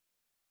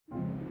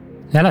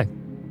Hello,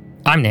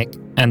 I'm Nick,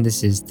 and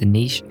this is the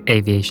Niche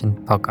Aviation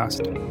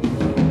Podcast.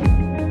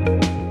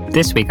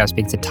 This week I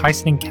speak to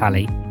Tyson and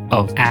Callie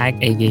of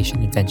Ag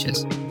Aviation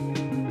Adventures.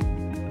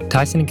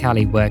 Tyson and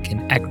Callie work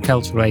in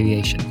agricultural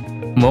aviation,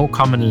 more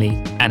commonly,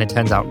 and it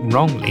turns out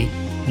wrongly,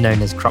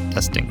 known as crop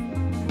dusting.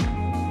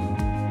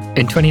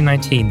 In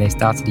 2019, they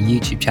started a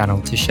YouTube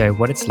channel to show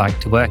what it's like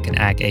to work in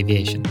ag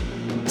aviation.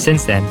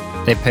 Since then,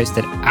 they've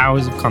posted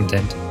hours of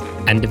content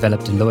and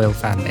developed a loyal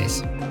fan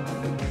base.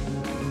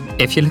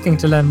 If you're looking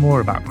to learn more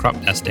about crop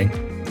dusting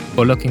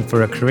or looking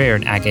for a career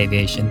in ag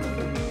aviation,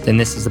 then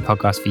this is the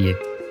podcast for you.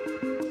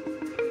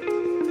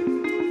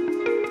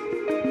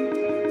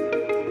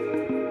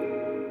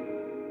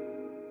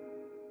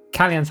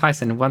 Callie and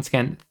Tyson, once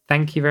again,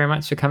 thank you very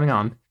much for coming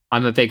on.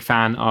 I'm a big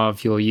fan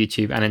of your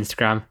YouTube and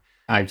Instagram.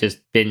 I've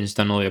just binged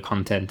on all your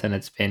content and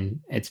it's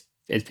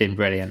been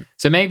brilliant.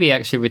 So maybe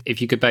actually,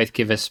 if you could both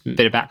give us a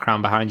bit of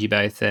background behind you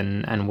both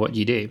and what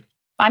you do.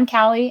 I'm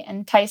Callie,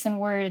 and Tyson,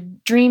 we're a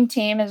dream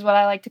team is what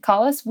I like to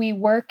call us. We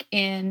work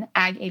in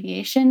ag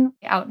aviation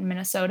out in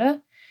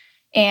Minnesota.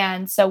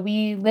 And so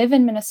we live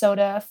in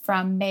Minnesota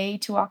from May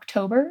to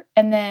October.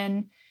 And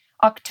then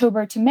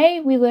October to May,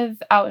 we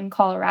live out in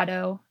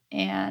Colorado,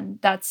 and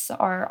that's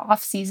our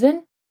off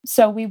season.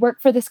 So we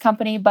work for this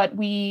company, but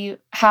we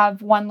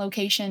have one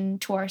location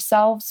to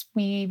ourselves.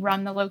 We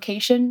run the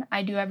location.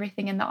 I do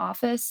everything in the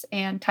office,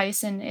 and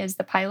Tyson is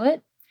the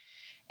pilot.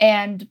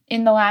 And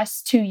in the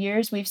last 2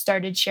 years, we've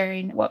started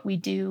sharing what we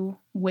do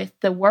with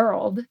the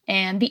world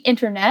and the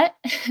internet.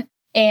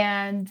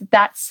 And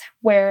that's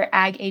where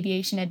Ag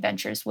Aviation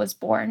Adventures was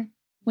born.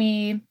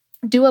 We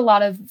do a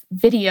lot of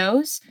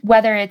videos,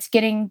 whether it's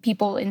getting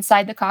people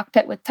inside the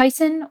cockpit with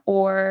Tyson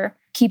or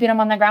keeping them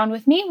on the ground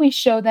with me. We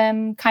show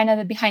them kind of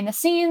the behind the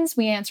scenes.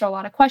 We answer a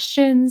lot of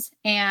questions,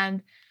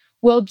 and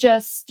we'll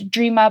just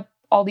dream up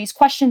all these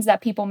questions that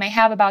people may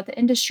have about the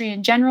industry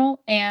in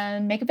general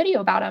and make a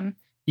video about them.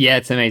 Yeah,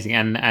 it's amazing.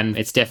 And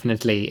it's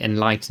definitely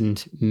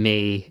enlightened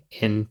me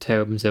in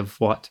terms of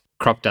what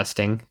crop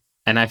dusting.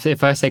 And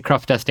if I say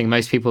crop dusting,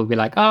 most people will be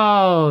like,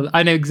 oh,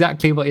 I know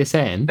exactly what you're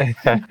saying.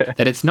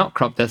 That it's not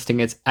crop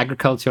dusting, it's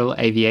agricultural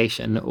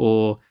aviation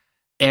or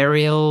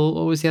aerial.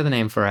 What was the other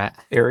name for it?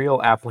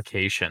 Aerial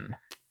application.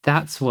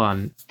 That's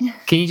one.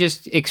 Can you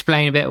just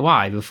explain a bit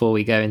why before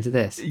we go into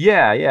this?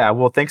 Yeah.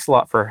 Well, thanks a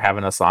lot for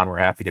having us on. We're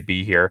happy to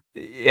be here.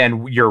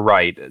 And you're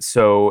right.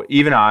 So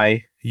even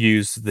I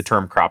use the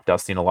term crop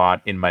dusting a lot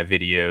in my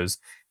videos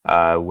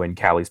when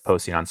Callie's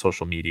posting on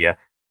social media.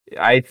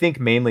 I think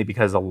mainly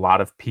because a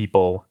lot of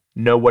people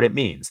know what it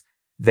means.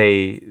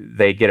 They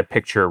get a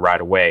picture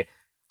right away.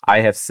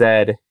 I have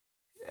said,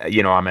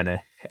 I'm an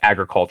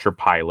agriculture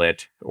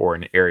pilot or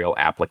an aerial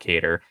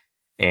applicator,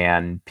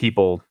 and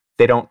people,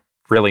 they don't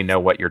really know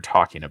what you're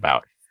talking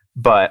about.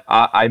 But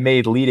I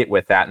may lead it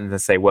with that and then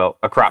say, well,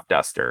 a crop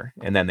duster.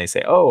 And then they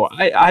say, oh,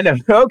 I know.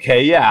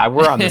 Okay, yeah,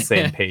 we're on the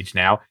same page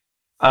now.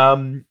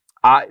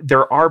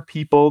 There are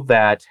people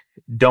that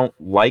don't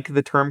like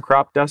the term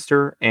crop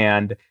duster,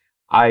 and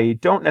I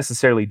don't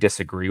necessarily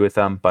disagree with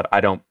them, but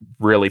I don't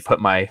really put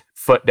my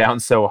foot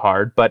down so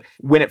hard. But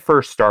when it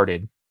first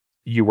started,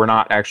 you were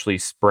not actually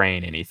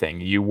spraying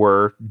anything. You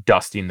were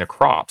dusting the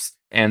crops.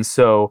 And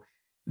so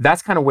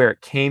that's kind of where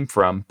it came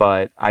from.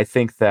 But I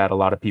think that a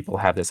lot of people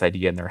have this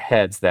idea in their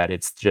heads that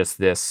it's just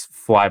this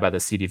fly by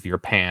the seat of your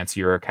pants.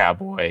 You're a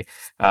cowboy,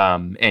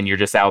 and you're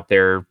just out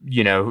there,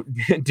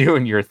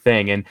 doing your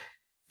thing.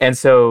 And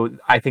so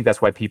I think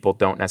that's why people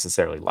don't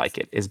necessarily like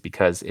it, is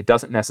because it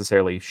doesn't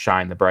necessarily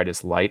shine the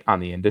brightest light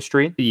on the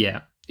industry.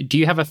 Yeah. Do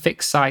you have a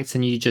fixed site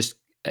and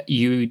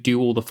you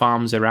do all the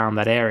farms around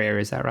that area?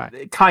 Is that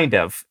right? Kind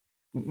of.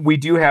 We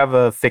do have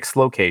a fixed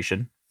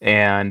location,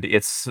 and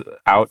it's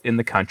out in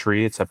the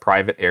country. It's a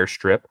private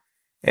airstrip.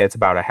 It's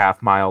about a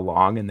half-mile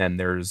long, and then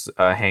there's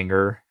a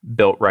hangar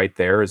built right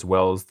there, as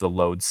well as the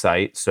load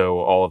site. So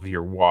all of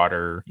your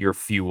water, your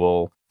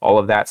fuel, all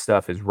of that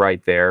stuff is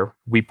right there.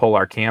 We pull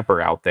our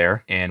camper out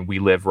there, and we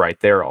live right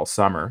there all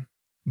summer.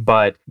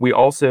 But we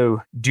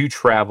also do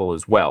travel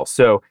as well.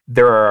 So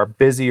there are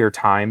busier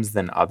times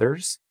than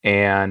others.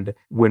 And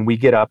when we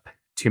get up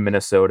to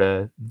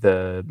Minnesota,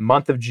 the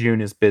month of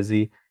June is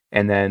busy.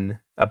 And then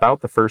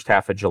about the first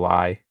half of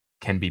July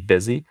can be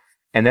busy.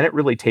 And then it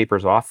really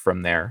tapers off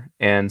from there.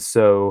 And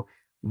so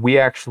we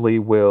actually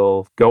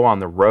will go on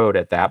the road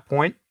at that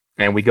point,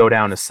 and we go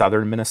down to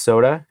southern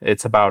Minnesota.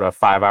 It's about a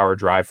 5-hour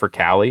drive for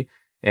Callie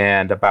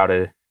and about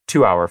a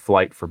 2-hour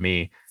flight for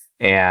me.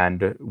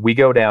 And we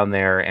go down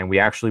there and we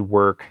actually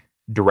work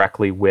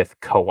directly with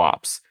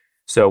co-ops.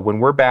 So when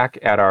we're back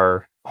at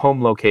our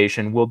home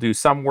location, we'll do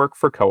some work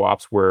for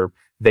co-ops where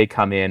they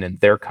come in and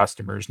their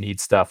customers need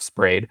stuff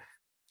sprayed.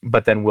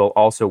 But then we'll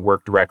also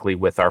work directly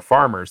with our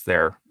farmers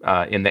there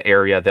in the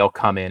area. They'll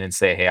come in and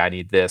say, hey, I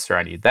need this or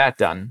I need that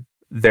done.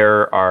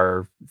 There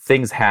are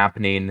things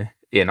happening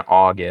in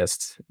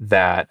August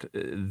that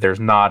there's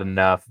not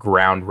enough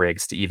ground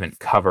rigs to even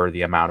cover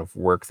the amount of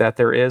work that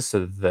there is.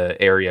 So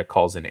the area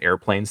calls in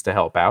airplanes to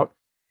help out.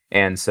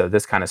 And so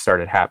this kind of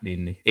started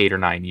happening 8 or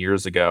 9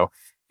 years ago.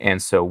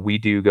 And so we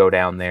do go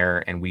down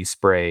there and we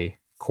spray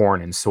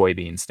corn and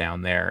soybeans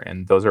down there.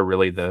 And those are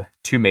really the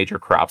two major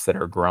crops that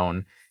are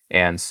grown.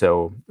 And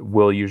so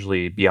we'll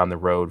usually be on the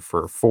road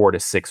for 4 to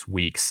 6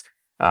 weeks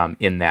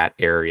in that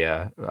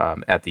area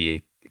at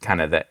the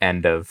kind of the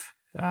end of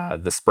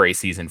the spray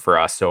season for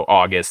us. So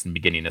August and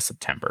beginning of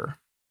September.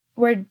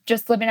 We're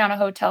just living out of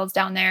hotels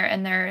down there,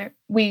 and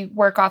we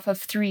work off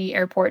of 3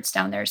 airports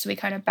down there. So we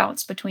kind of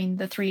bounce between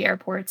the 3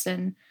 airports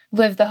and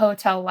live the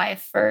hotel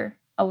life for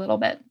a little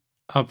bit.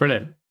 Oh,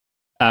 brilliant.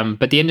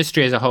 But the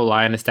industry as a whole,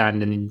 I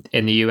understand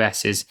in the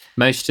US, is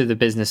most of the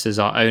businesses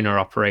are owner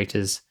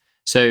operators.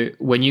 So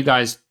when you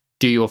guys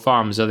do your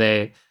farms, are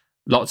there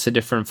lots of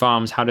different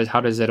farms? How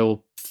does it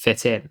all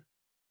fit in?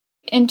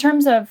 In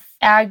terms of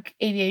ag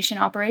aviation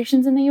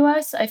operations in the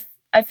US,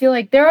 I feel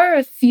like there are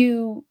a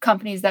few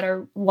companies that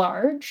are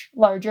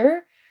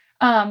larger,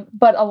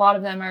 but a lot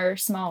of them are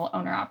small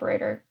owner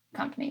operator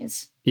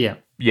companies. Yeah.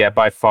 Yeah,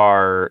 by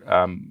far,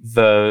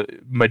 the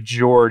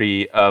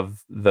majority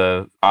of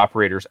the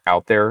operators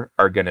out there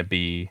are going to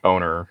be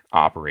owner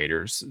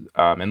operators.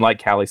 And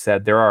like Callie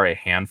said, there are a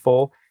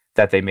handful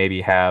that they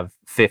maybe have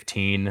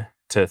 15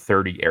 to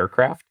 30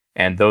 aircraft.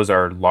 And those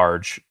are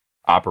large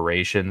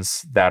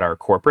operations that are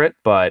corporate.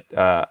 But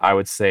I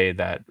would say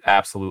that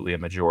absolutely a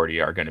majority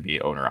are going to be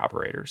owner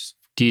operators.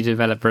 Do you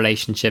develop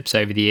relationships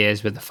over the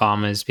years with the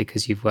farmers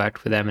because you've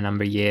worked with them a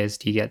number of years?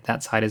 Do you get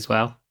that side as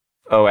well?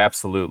 Oh,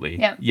 absolutely.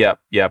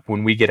 Yep.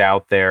 When we get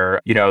out there,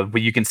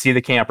 you can see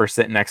the camper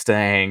sitting next to the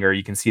hangar.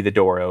 You can see the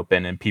door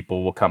open and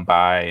people will come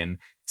by and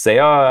say,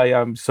 oh,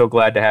 I'm so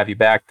glad to have you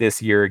back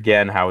this year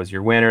again. How was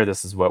your winter?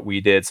 This is what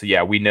we did. So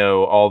yeah, we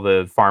know all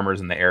the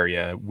farmers in the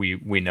area.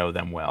 We know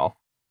them well.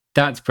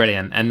 That's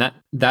brilliant. And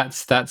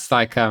that's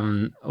like,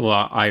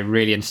 I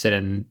really interested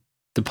in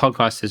the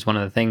podcast is one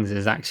of the things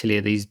is actually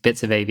these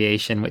bits of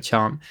aviation, which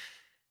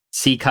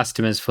see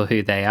customers for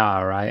who they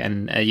are, right?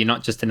 And you're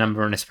not just a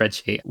number on a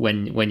spreadsheet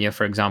when you're,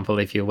 for example,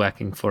 if you're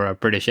working for a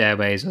British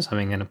Airways or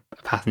something and a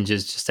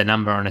passenger's just a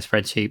number on a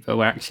spreadsheet, but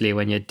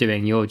when you're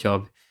doing your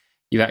job,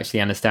 you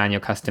actually understand your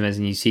customers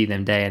and you see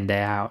them day in,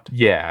 day out.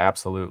 Yeah,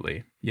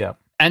 absolutely. Yeah.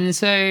 And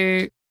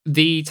so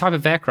the type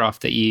of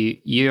aircraft that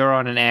you're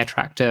on an Air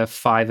Tractor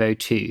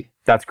 502.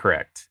 That's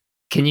correct.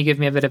 Can you give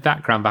me a bit of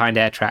background behind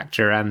Air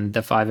Tractor and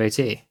the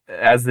 502?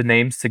 As the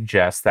name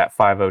suggests, that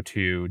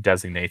 502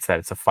 designates that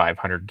it's a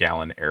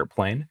 500-gallon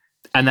airplane.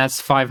 And that's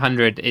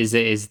 500 is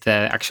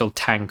the actual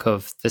tank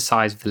of the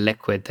size of the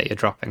liquid that you're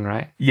dropping,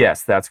 right?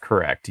 Yes, that's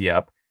correct.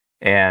 Yep.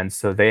 And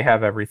so they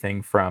have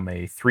everything from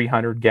a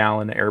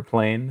 300-gallon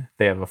airplane.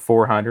 They have a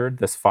 400,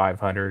 this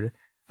 500,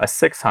 a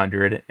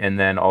 600, and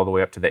then all the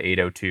way up to the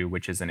 802,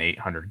 which is an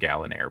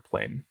 800-gallon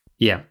airplane.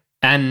 Yeah.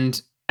 And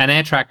an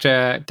Air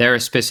Tractor, they're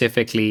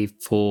specifically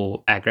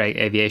for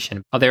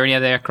aviation. Are there any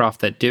other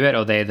aircraft that do it, or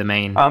are they the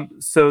main?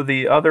 So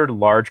the other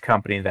large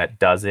company that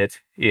does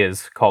it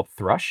is called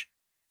Thrush,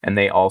 and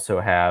they also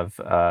have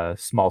a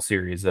small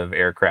series of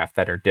aircraft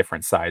that are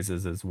different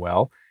sizes as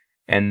well.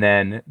 And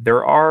then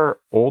there are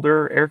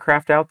older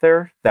aircraft out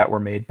there that were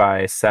made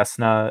by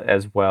Cessna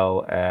as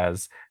well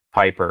as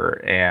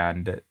Piper,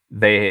 and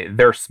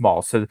they're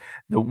small. So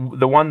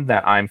the one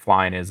that I'm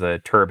flying is a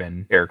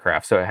turbine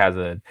aircraft. So it has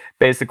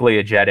basically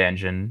a jet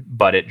engine,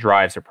 but it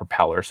drives a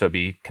propeller. So it'd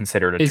be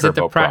considered a turboprop. Is it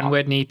the Pratt &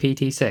 Whitney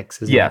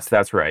PT6? Yes,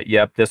 that's right.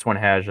 Yep. This one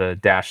has a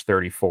Dash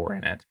 34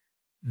 in it.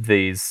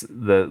 The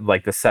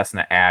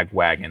Cessna Ag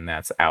Wagon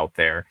that's out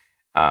there.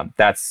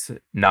 That's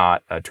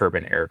not a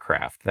turbine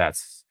aircraft.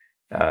 That's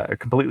a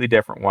completely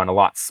different one, a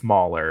lot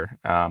smaller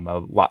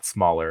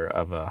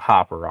of a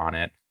hopper on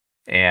it.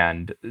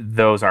 And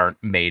those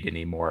aren't made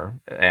anymore.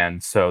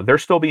 And so they're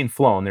still being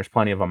flown. There's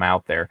plenty of them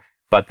out there.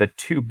 But the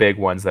two big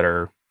ones that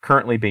are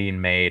currently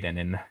being made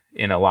and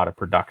in a lot of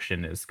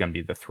production is going to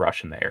be the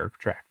Thrush and the Air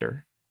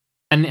Tractor.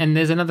 And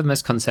there's another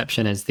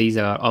misconception is these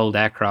are old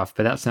aircraft,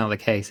 but that's not the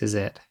case, is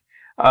it?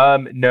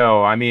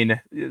 No, I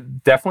mean,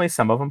 definitely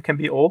some of them can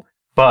be old.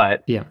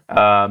 But, yeah.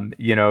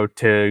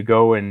 To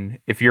go and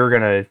if you're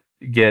going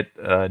to get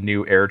a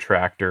new Air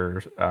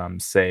Tractor,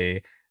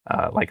 say,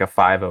 like a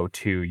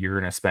 502, you're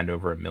going to spend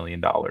over $1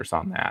 million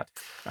on that.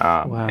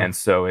 Wow. And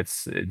so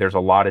there's a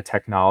lot of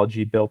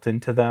technology built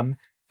into them,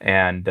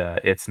 and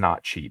it's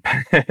not cheap.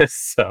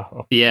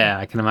 So yeah,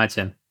 I can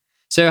imagine.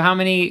 So how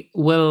many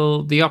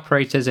will the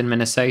operators in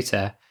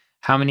Minnesota,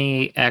 how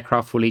many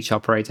aircraft will each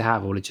operator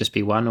have? Will it just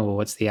be one, or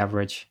what's the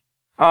average?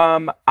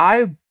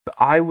 I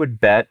would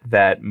bet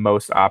that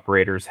most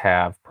operators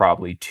have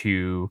probably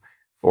 2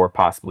 or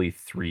possibly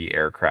 3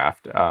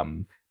 aircraft.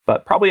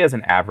 But probably as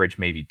an average,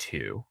 maybe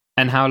 2.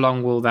 And how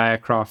long will the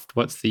aircraft,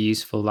 what's the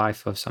useful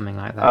life of something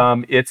like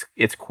that?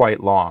 It's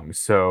quite long.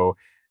 So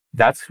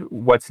that's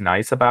what's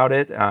nice about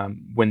it.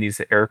 When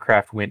these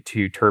aircraft went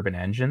to turbine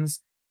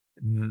engines,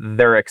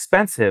 they're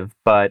expensive,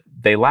 but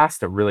they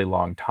last a really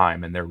long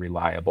time and they're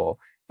reliable.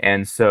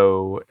 And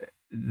so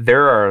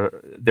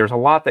there's a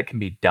lot that can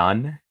be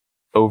done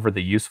over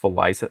the useful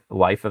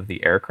life of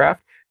the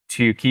aircraft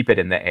to keep it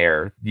in the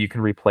air. You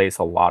can replace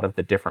a lot of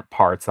the different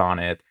parts on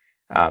it.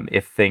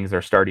 If things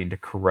are starting to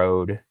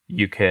corrode,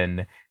 you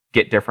can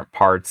get different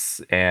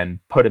parts and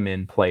put them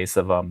in place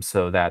of them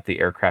so that the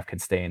aircraft can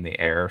stay in the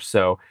air.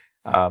 So,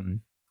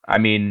 I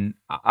mean,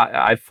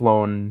 I've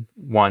flown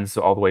ones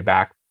all the way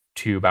back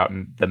to about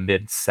the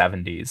mid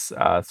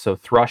 70s. So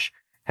Thrush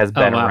has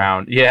been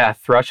around. Yeah,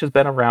 Thrush has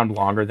been around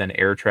longer than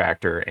Air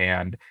Tractor,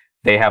 and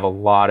they have a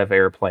lot of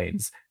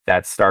airplanes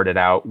that started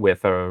out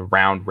with a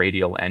round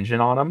radial engine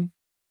on them.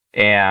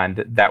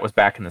 And that was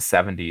back in the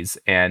 70s.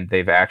 And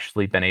they've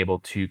actually been able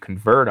to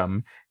convert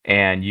them,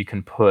 and you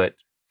can put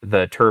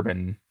the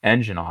turbine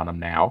engine on them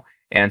now.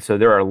 And so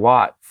there are a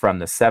lot from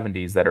the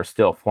 70s that are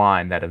still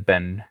flying that have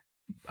been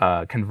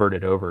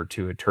converted over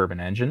to a turbine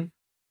engine.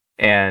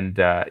 And,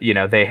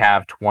 they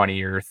have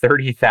 20 or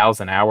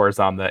 30,000 hours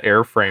on the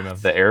airframe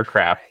of the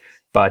aircraft,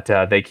 but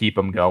they keep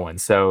them going.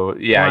 So,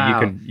 yeah,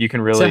 wow. you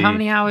can really... So how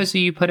many hours are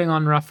you putting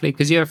on roughly?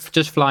 Because you're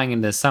just flying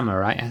in the summer,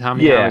 right? How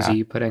many hours are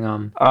you putting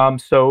on?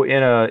 So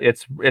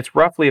it's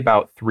roughly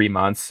about 3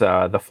 months.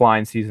 The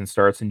flying season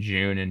starts in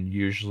June, and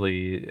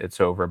usually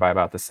it's over by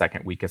about the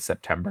second week of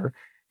September.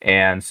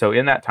 And so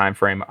in that time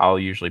frame, I'll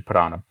usually put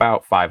on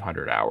about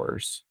 500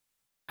 hours.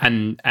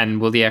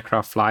 And will the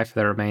aircraft fly for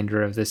the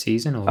remainder of the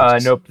season? Or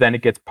Nope. Then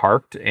it gets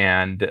parked,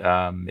 and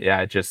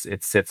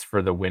it sits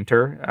for the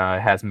winter. It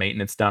has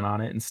maintenance done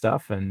on it and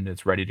stuff, and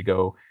it's ready to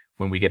go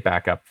when we get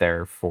back up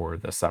there for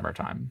the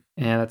summertime.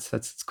 Yeah,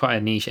 that's quite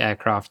a niche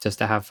aircraft just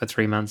to have for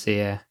 3 months a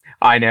year.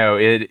 I know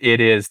it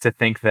is, to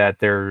think that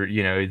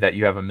that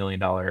you have $1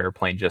 million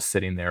airplane just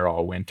sitting there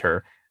all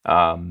winter.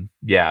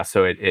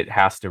 So it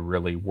has to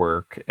really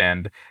work,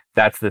 and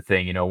that's the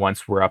thing.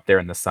 Once we're up there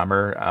in the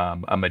summer,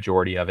 a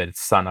majority of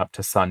it's sun up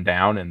to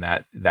sundown, and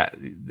that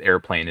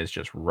airplane is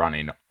just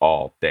running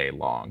all day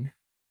long.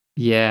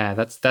 Yeah,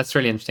 that's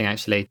really interesting,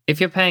 actually.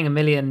 If you're paying $1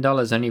 million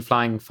only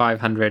flying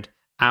 500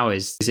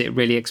 hours, is it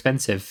really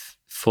expensive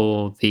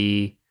for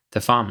the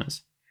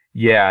farmers?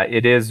 Yeah,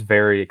 it is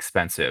very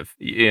expensive.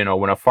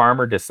 When a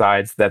farmer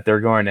decides that they're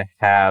going to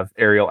have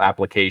aerial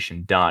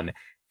application done,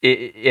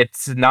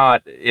 it's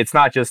not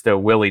just a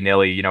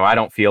willy-nilly, I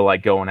don't feel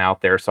like going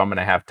out there, so I'm going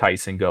to have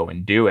Tyson go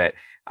and do it.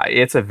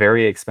 It's a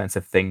very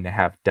expensive thing to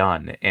have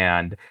done.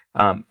 And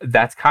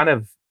that's kind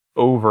of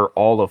over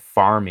all of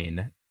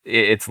farming.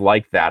 It's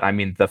like that. I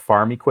mean, the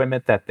farm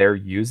equipment that they're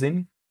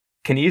using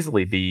can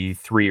easily be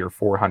 $300,000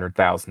 or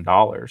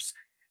 $400,000.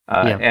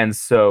 And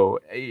so,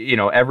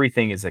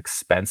 everything is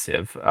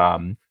expensive.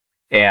 And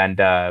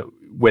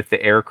with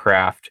the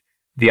aircraft,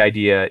 the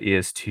idea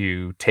is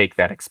to take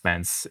that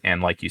expense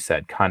and, like you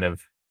said, kind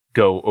of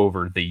go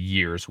over the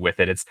years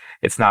with it.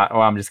 It's not,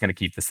 I'm just going to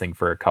keep this thing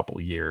for a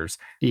couple years.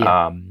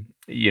 Yeah.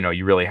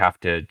 You really have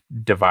to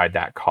divide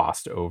that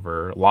cost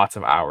over lots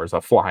of hours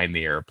of flying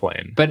the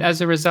airplane. But as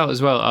a result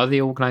as well, are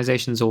the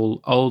organizations all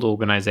old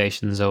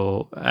organizations,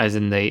 or as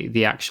in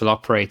the actual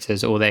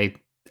operators, or do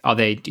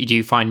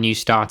you find new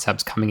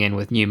startups coming in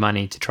with new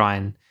money to try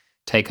and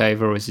take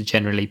over, or is it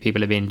generally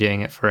people have been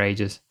doing it for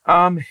ages?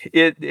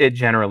 It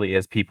generally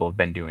is, people have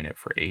been doing it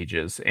for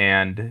ages,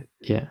 and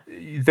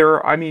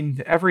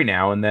every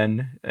now and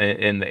then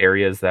in the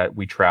areas that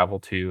we travel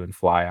to and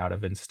fly out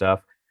of and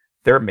stuff,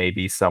 there may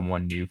be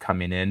someone new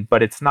coming in,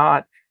 but it's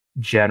not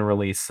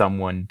generally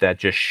someone that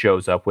just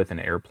shows up with an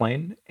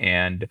airplane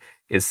and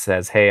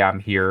says, "Hey, I'm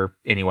here.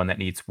 Anyone that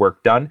needs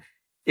work done."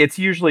 It's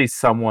usually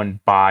someone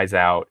buys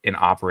out an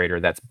operator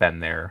that's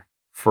been there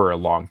for a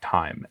long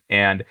time.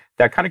 And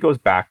that kind of goes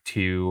back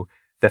to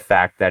the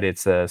fact that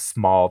it's a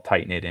small,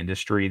 tight-knit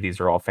industry. These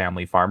are all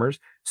family farmers.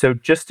 So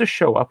just to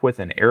show up with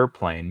an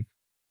airplane,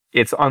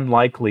 it's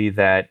unlikely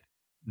that,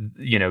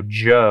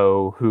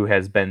 Joe, who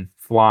has been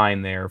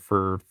flying there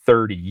for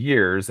 30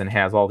 years and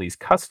has all these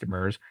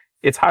customers,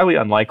 it's highly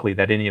unlikely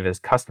that any of his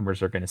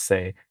customers are going to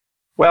say,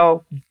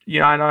 "Well,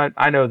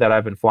 I know that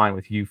I've been flying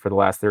with you for the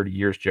last 30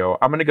 years, Joe.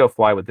 I'm going to go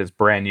fly with this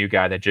brand new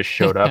guy that just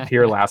showed up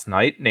here last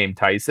night named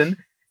Tyson."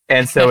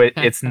 And so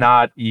it's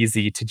not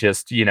easy to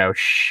just,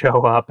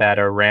 show up at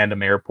a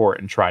random airport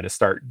and try to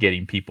start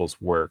getting people's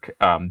work,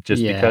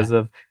 because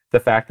of the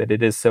fact that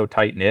it is so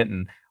tight knit.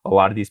 And a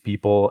lot of these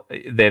people,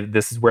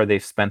 this is where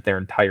they've spent their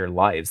entire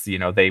lives.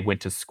 They went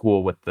to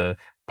school with the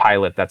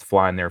pilot that's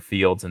flying their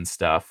fields and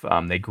stuff.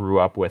 They grew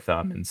up with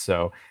them. And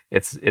so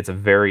it's a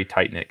very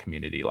tight knit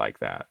community like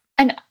that.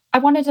 And I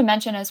wanted to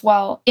mention as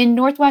well, in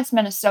Northwest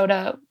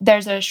Minnesota,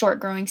 there's a short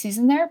growing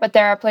season there, but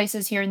there are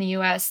places here in the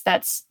US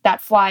that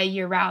fly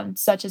year round,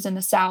 such as in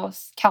the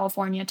South,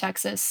 California,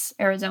 Texas,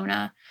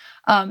 Arizona.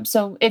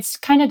 So it's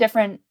kind of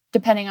different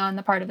depending on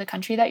the part of the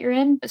country that you're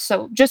in.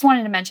 So just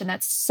wanted to mention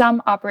that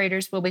some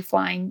operators will be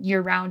flying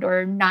year round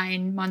or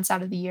 9 months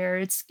out of the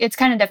year. It's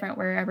kind of different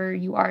wherever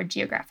you are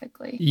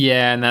geographically.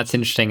 Yeah, and that's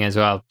interesting as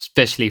well,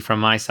 especially from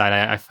my side.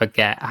 I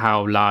forget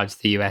how large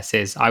the US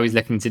is. I was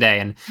looking today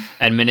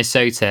and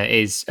Minnesota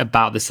is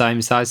about the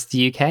same size as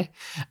the UK.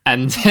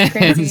 And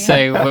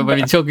so when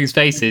we're talking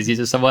spaces, you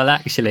just say, well,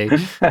 actually...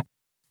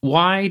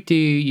 Why do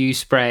you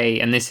spray,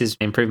 and this is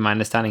improving my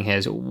understanding here,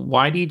 is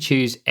why do you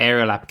choose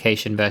aerial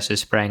application versus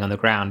spraying on the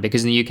ground?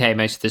 Because in the UK,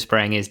 most of the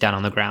spraying is done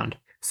on the ground.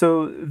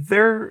 So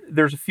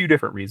there's a few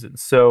different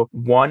reasons. So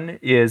one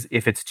is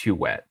if it's too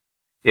wet.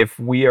 If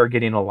we are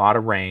getting a lot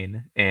of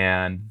rain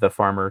and the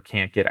farmer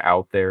can't get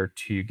out there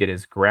to get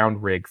his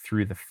ground rig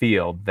through the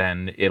field,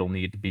 then it'll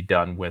need to be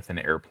done with an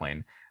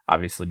airplane,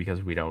 obviously,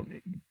 because we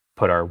don't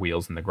put our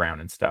wheels in the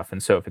ground and stuff.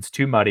 And so if it's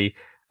too muddy,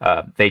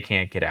 they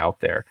can't get out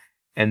there.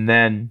 And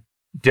then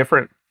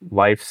different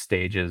life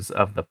stages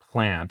of the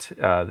plant,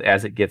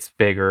 as it gets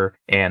bigger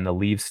and the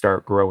leaves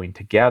start growing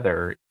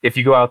together, if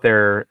you go out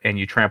there and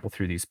you trample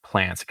through these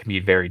plants, it can be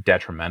very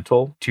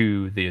detrimental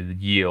to the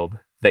yield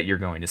that you're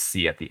going to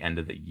see at the end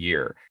of the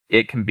year.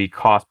 It can be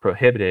cost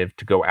prohibitive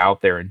to go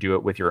out there and do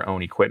it with your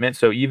own equipment.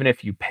 So even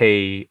if you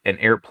pay an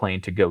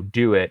airplane to go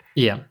do it,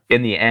 in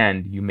the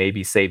end, you may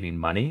be saving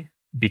money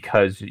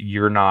because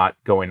you're not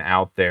going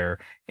out there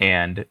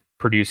and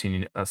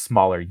producing a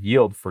smaller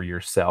yield for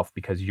yourself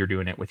because you're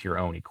doing it with your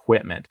own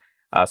equipment.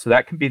 So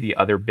that can be the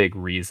other big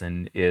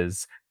reason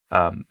is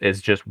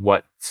just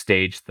what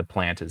stage the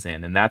plant is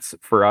in. And that's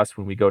for us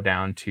when we go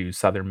down to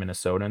southern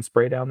Minnesota and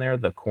spray down there,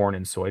 the corn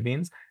and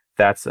soybeans.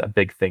 That's a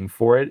big thing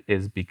for it,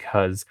 is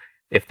because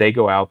if they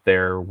go out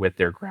there with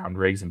their ground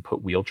rigs and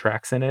put wheel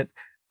tracks in it,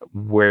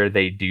 where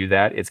they do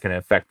that, it's going to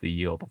affect the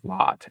yield a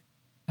lot.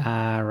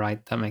 Right.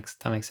 That makes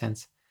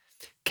sense.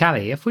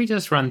 Callie, if we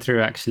just run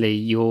through actually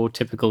your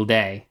typical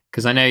day,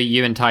 because I know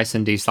you and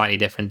Tyson do slightly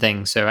different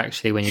things. So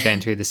actually, when you're going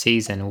through the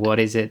season, what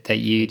is it that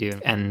you do?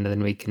 And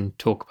then we can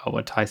talk about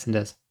what Tyson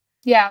does.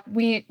 Yeah,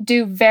 we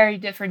do very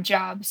different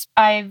jobs.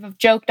 I've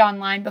joked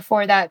online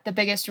before that the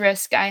biggest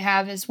risk I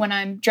have is when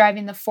I'm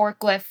driving the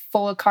forklift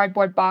full of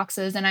cardboard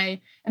boxes and I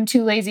am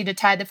too lazy to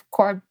tie the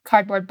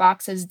cardboard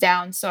boxes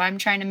down. So I'm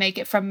trying to make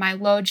it from my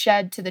load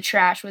shed to the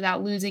trash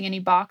without losing any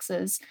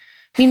boxes.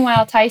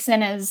 Meanwhile,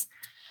 Tyson is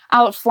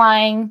out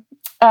flying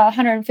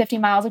 150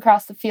 miles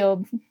across the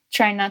field,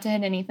 trying not to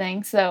hit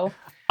anything. So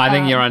I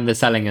think you're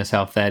underselling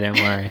yourself there. Don't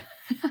worry.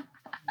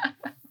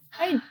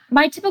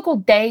 My typical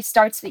day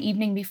starts the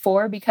evening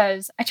before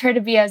because I try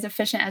to be as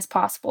efficient as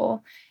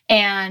possible.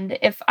 And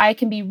if I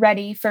can be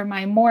ready for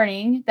my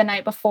morning the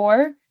night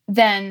before,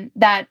 then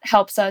that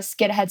helps us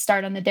get a head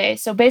start on the day.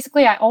 So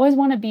basically, I always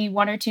want to be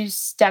 1 or 2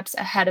 steps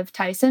ahead of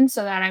Tyson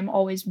so that I'm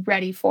always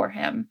ready for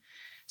him.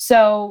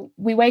 So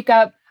we wake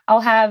up,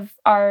 I'll have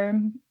our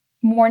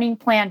morning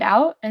planned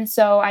out. And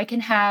so I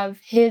can have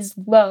his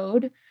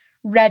load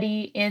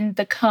ready in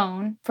the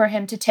cone for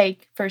him to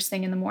take first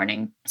thing in the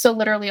morning. So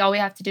literally all we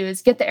have to do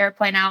is get the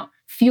airplane out,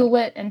 fuel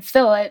it and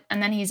fill it,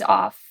 and then he's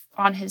off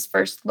on his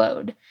first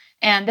load.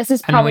 And this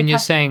is probably... And when you're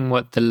saying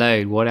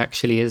what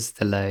actually is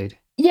the load?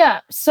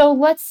 Yeah. So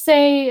let's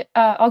say,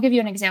 I'll give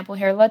you an example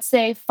here. Let's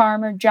say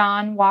Farmer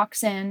John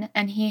walks in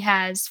and he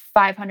has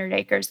 500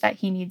 acres that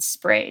he needs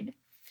sprayed.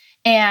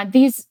 And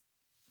these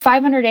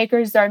 500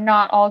 acres are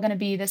not all going to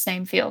be the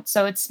same field.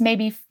 So it's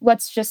maybe,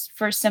 let's just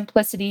for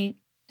simplicity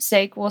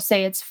sake, we'll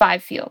say it's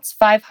 5 fields,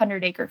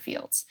 500-acre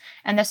fields.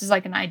 And this is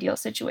like an ideal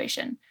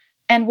situation.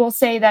 And we'll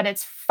say that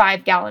it's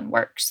 5-gallon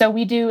work. So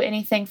we do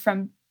anything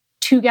from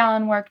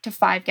 2-gallon work to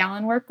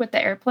 5-gallon work with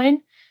the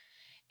airplane.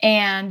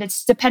 And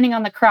it's depending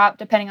on the crop,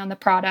 depending on the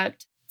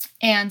product.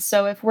 And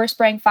so if we're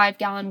spraying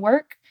 5-gallon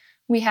work,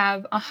 we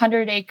have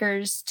 100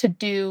 acres to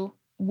do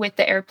with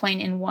the airplane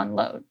in one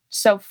load.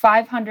 So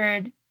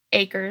 500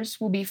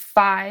 acres will be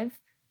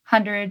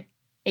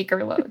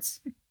 500-acre loads.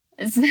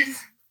 Is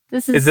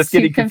this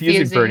getting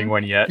confusing for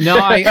anyone yet? No,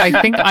 I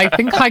think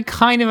I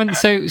kind of...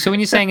 So when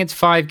you're saying it's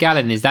 5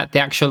 gallon, is that the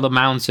actual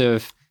amount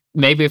of...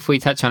 Maybe if we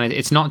touch on it,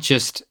 it's not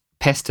just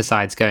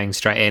pesticides going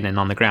straight in and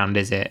on the ground,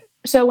 is it?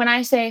 So when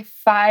I say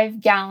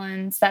 5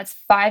 gallons, that's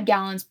 5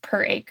 gallons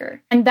per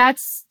acre. And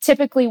that's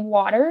typically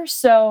water.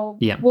 So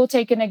We'll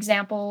take an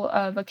example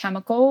of a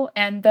chemical,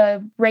 and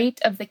the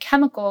rate of the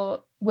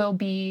chemical will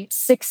be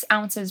 6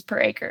 ounces per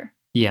acre.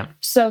 Yeah.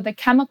 So the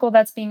chemical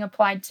that's being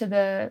applied to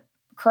the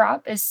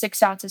crop is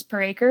 6 ounces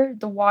per acre.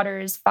 The water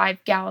is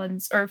 5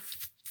 gallons or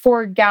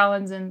 4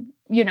 gallons and,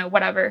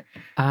 whatever.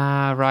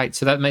 Right.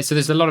 So so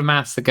there's a lot of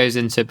maths that goes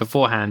into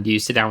beforehand. You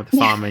sit down with the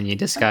farmer and you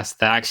discuss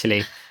that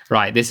actually,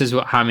 right, this is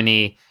how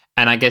many,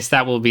 and I guess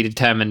that will be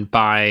determined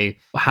by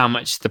how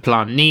much the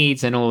plant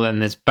needs and all,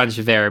 and there's a bunch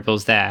of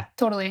variables there.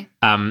 Totally.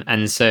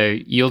 And so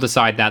you'll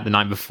decide that the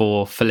night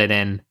before, fill it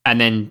in,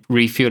 and then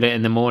refuel it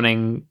in the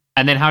morning.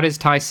 And then how does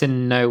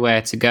Tyson know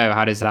where to go?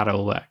 How does that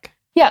all work?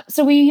 Yeah,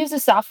 so we use a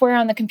software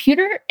on the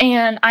computer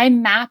and I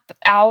map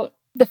out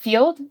the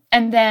field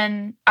and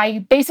then I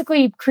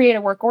basically create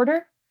a work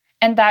order,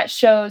 and that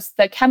shows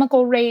the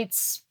chemical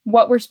rates,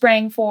 what we're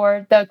spraying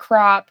for, the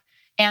crop,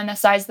 and the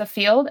size of the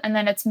field. And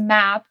then it's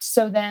mapped.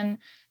 So then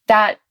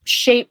that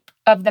shape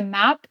of the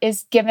map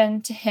is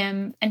given to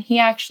him and he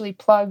actually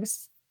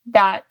plugs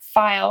that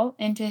file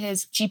into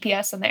his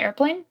GPS on the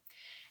airplane.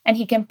 And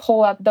he can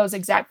pull up those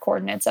exact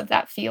coordinates of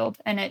that field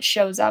and it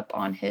shows up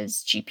on his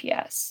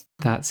GPS.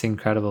 That's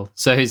incredible.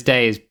 So his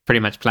day is pretty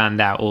much planned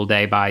out all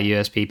day by a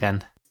USB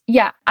pen.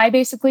 Yeah, I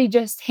basically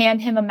just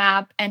hand him a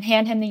map and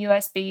hand him the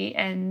USB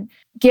and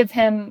give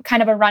him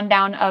kind of a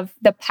rundown of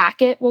the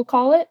packet, we'll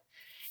call it.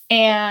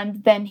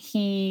 And then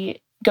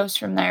he goes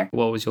from there.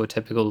 What was your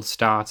typical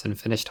start and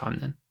finish time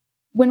then?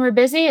 When we're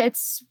busy,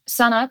 it's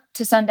sun up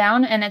to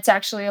sundown, and it's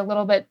actually a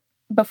little bit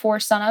before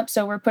sunup.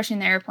 So we're pushing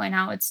the airplane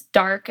out. It's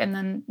dark, and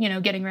then,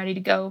 getting ready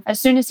to go. As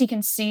soon as he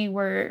can see,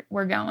 we're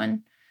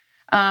going.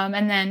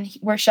 And then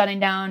we're shutting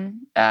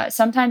down.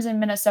 Sometimes in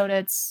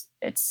Minnesota,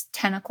 it's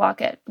 10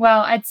 o'clock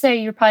I'd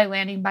say you're probably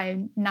landing by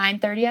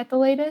 9:30 at the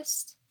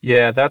latest.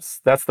 Yeah, that's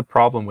the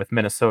problem with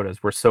Minnesota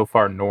is we're so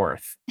far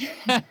north.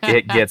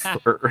 It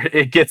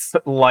gets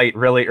light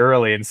really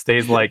early and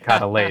stays light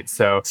kind of late.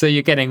 So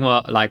you're getting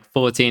what, like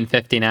 14,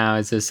 15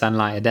 hours of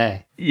sunlight a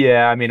day?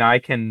 Yeah, I mean, I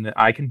can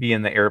be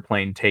in the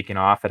airplane taking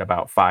off at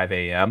about 5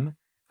 a.m.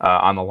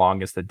 On the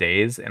longest of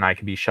days, and I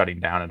can be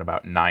shutting down at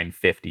about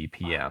 9:50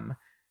 p.m.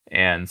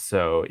 And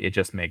so it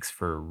just makes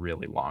for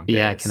really long days.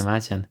 Yeah, I can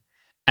imagine.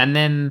 And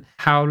then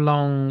how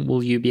long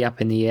will you be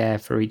up in the air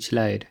for each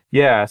load?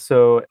 Yeah,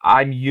 so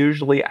I'm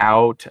usually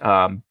out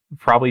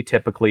probably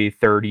typically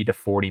 30 to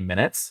 40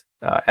 minutes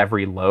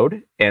every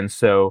load. And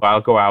so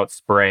I'll go out,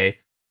 spray,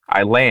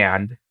 I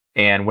land,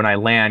 and when I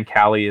land,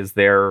 Callie is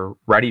there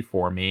ready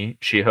for me.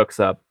 She hooks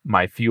up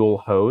my fuel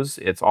hose.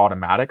 It's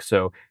automatic,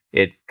 so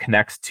it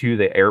connects to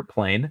the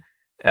airplane.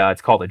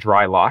 It's called a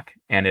dry lock,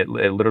 and it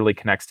literally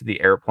connects to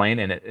the airplane,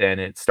 and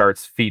it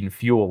starts feeding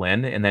fuel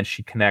in, and then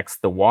she connects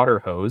the water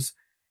hose,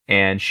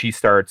 and she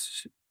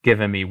starts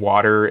giving me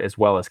water as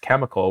well as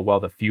chemical while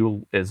the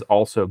fuel is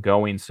also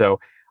going. So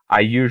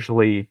I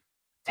usually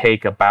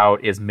take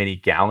about as many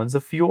gallons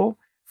of fuel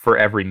for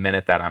every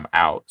minute that I'm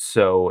out.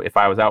 So if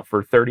I was out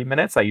for 30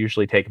 minutes, I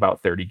usually take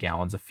about 30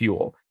 gallons of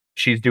fuel.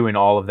 She's doing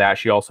all of that.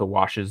 She also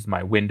washes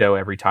my window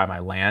every time I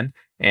land.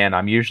 And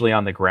I'm usually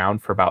on the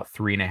ground for about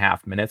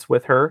 3.5 minutes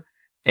with her.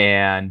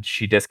 And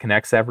she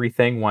disconnects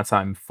everything once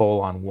I'm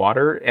full on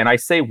water. And I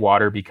say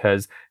water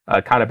because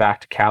kind of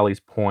back to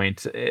Callie's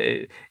point,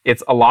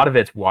 it's a lot of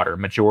it's water.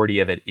 Majority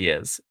of it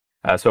is.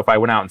 So if I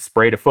went out and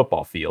sprayed a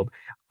football field,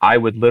 I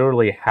would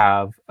literally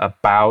have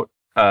about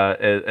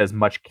as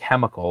much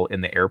chemical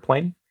in the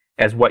airplane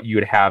as what you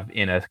would have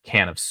in a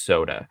can of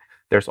soda.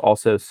 There's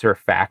also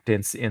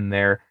surfactants in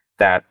there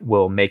that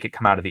will make it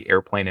come out of the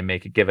airplane and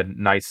make it give a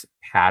nice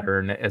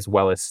pattern as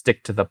well as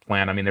stick to the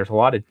plant. I mean, there's a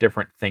lot of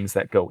different things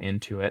that go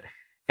into it.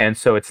 And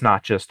so it's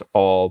not just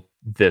all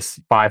this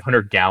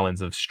 500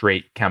 gallons of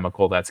straight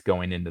chemical that's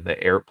going into the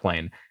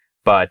airplane.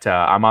 But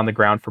I'm on the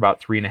ground for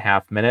about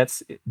 3.5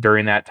 minutes.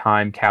 During that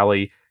time,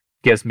 Callie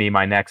gives me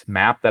my next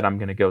map that I'm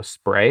going to go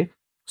spray.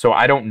 So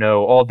I don't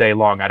know all day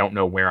long. I don't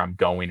know where I'm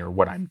going or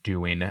what I'm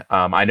doing.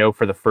 I know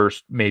for the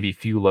first maybe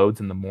few loads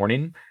in the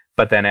morning,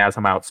 but then as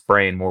I'm out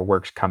spraying, more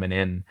work's coming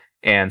in.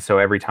 And so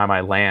every time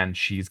I land,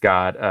 she's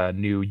got a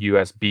new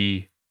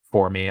USB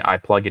for me. I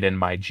plug it in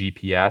my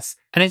GPS.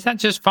 And is that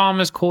just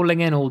farmers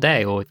calling in all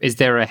day, or is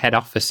there a head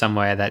office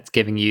somewhere that's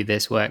giving you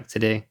this work to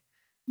do?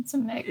 It's a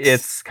mix.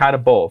 It's kind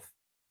of both.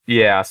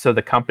 Yeah. So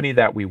the company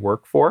that we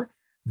work for,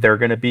 they're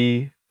going to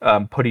be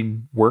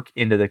putting work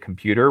into the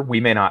computer. We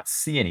may not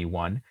see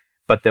anyone,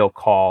 but they'll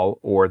call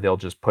or they'll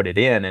just put it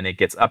in and it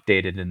gets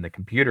updated in the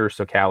computer.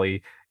 So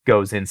Callie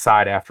goes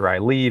inside after I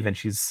leave and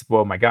she's,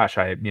 oh my gosh,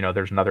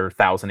 there's another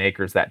 1,000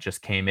 acres that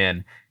just came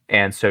in.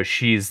 And so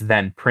she's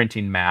then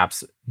printing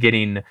maps,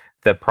 getting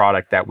the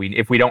product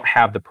if we don't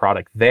have the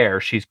product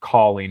there, she's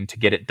calling to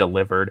get it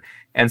delivered.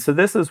 And so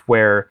this is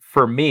where,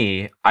 for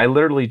me, I'm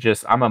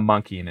a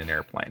monkey in an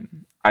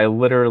airplane. I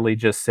literally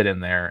just sit in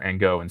there and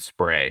go and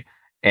spray.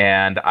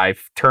 And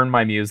I've turned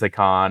my music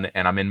on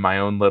and I'm in my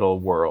own little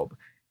world.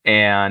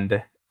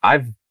 And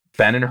I've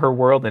been in her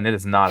world and it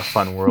is not a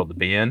fun world to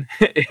be in.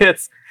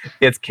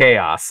 It's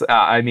chaos.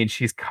 I mean,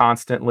 she's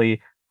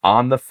constantly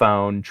on the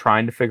phone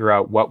trying to figure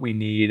out what we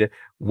need,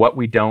 what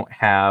we don't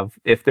have.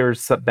 If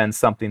there's been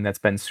something that's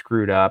been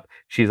screwed up,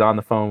 she's on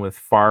the phone with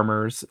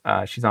farmers.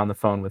 She's on the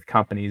phone with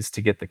companies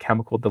to get the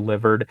chemical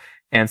delivered.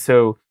 And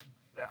so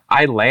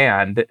I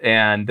land,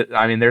 and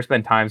I mean, there's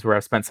been times where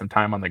I've spent some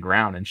time on the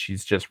ground and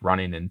she's just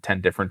running in 10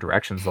 different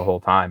directions the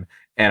whole time.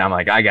 And I'm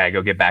like, I gotta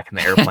go get back in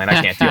the airplane.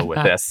 I can't deal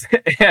with this.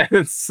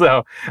 And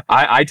so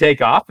I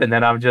take off, and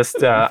then I'm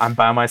just, I'm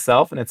by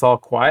myself and it's all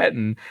quiet.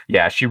 And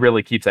yeah, she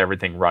really keeps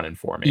everything running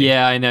for me.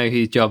 Yeah, I know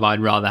whose job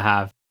I'd rather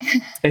have.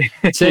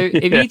 So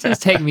if you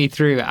just take me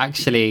through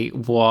actually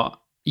what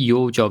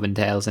your job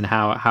entails and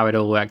how it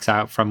all works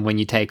out from when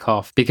you take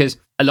off, because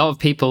a lot of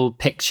people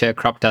picture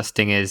crop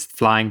dusting as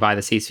flying by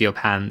the seats of your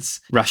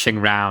pants, rushing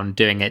around,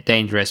 doing it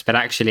dangerous. But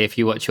actually, if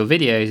you watch your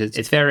videos,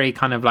 it's very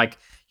kind of like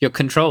you're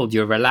controlled,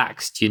 you're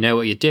relaxed, you know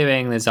what you're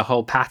doing. There's a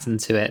whole pattern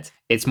to it.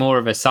 It's more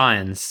of a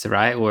science,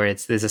 right? Where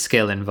there's a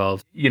skill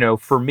involved.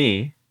 For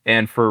me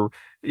and for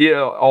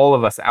all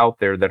of us out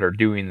there that are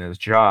doing this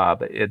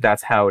job,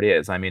 that's how it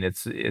is. I mean,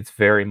 it's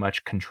very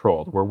much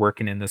controlled. We're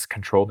working in this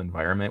controlled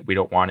environment. We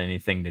don't want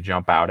anything to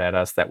jump out at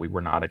us that we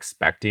were not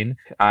expecting.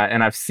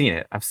 And I've seen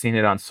it. I've seen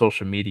it on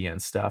social media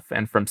and stuff.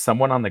 And from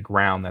someone on the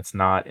ground that's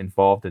not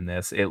involved in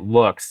this, it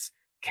looks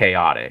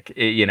chaotic.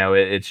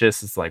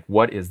 It's like,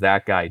 what is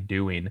that guy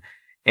doing?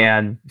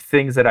 And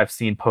things that I've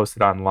seen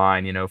posted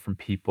online, from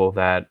people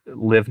that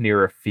live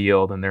near a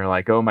field and they're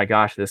like, oh my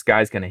gosh, this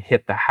guy's going to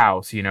hit the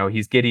house.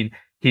 He's getting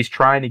he's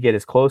trying to get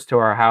as close to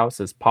our house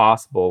as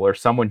possible, or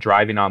someone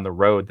driving on the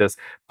road. This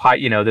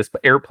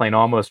airplane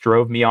almost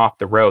drove me off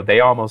the road. They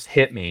almost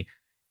hit me.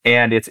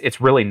 And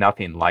it's really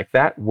nothing like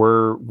that.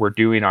 We're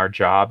doing our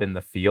job in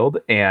the field,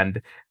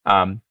 and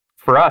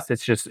for us,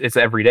 it's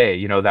every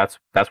day.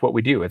 That's what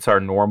we do. It's our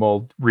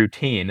normal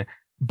routine.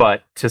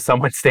 But to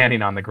someone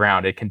standing on the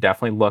ground, it can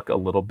definitely look a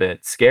little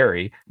bit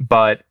scary.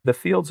 But the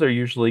fields are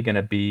usually going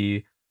to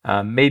be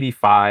maybe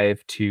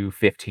 5 to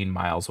 15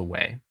 miles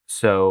away.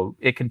 So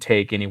it can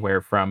take anywhere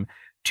from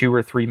 2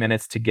 or 3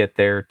 minutes to get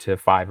there to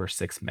 5 or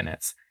 6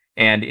 minutes.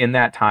 And in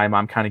that time,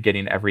 I'm kind of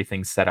getting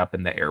everything set up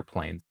in the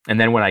airplane.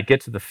 And then when I get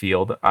to the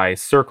field, I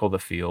circle the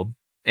field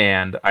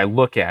and I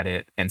look at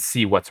it and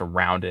see what's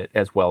around it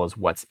as well as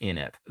what's in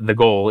it. The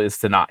goal is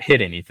to not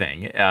hit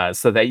anything,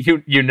 so that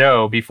you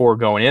know before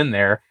going in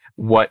there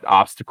what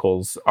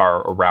obstacles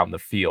are around the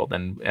field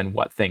and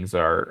what things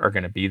are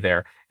going to be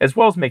there, as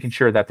well as making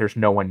sure that there's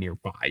no one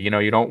nearby. You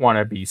don't want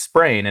to be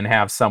spraying and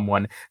have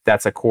someone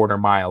that's a quarter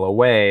mile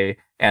away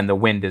and the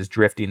wind is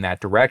drifting that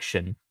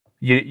direction.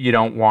 You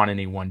don't want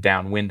anyone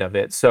downwind of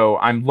it. So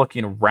I'm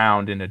looking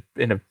around in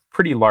a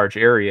pretty large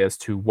area as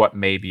to what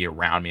may be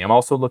around me. I'm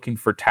also looking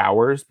for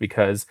towers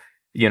because,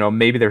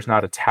 maybe there's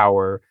not a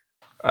tower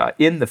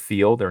in the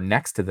field or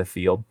next to the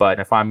field, but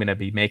if I'm going to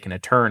be making a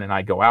turn and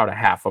I go out a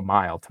half a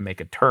mile to make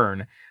a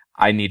turn,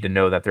 I need to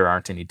know that there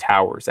aren't any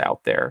towers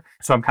out there.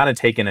 So I'm kind of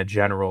taking a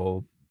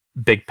general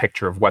big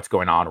picture of what's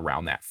going on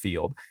around that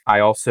field. I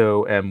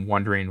also am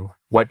wondering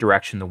what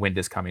direction the wind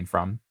is coming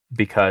from,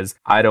 because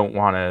I don't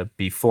want to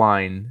be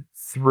flying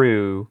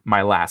through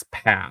my last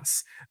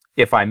pass.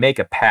 If I make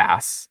a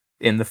pass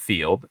in the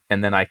field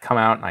and then I come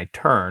out and I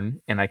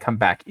turn and I come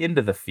back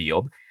into the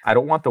field, I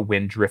don't want the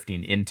wind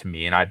drifting into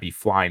me and I'd be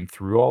flying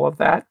through all of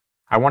that.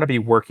 I want to be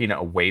working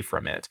away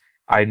from it.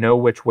 I know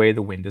which way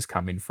the wind is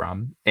coming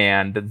from,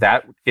 and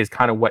that is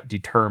kind of what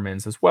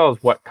determines, as well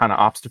as what kind of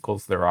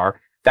obstacles there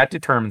are, that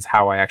determines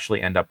how I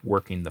actually end up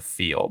working the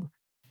field.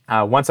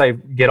 Once I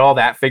get all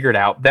that figured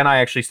out, then I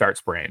actually start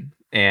spraying.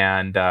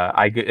 And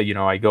I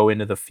go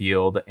into the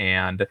field,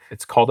 and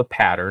it's called a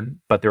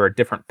pattern, but there are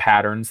different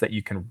patterns that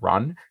you can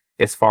run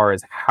as far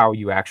as how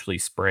you actually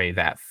spray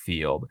that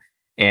field.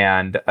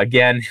 And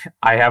again,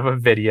 I have a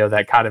video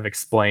that kind of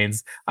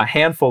explains a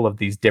handful of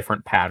these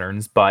different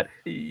patterns, but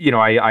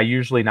I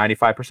usually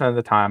 95% of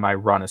the time I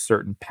run a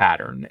certain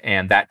pattern,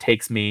 and that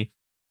takes me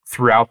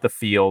throughout the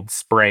field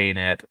spraying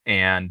it.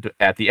 And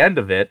at the end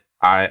of it,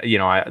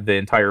 the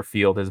entire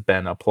field has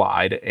been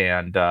applied,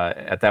 and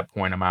at that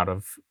point I'm out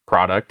of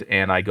product,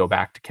 and I go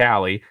back to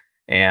Callie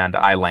and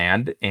I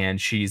land, and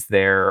she's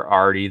there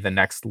already. The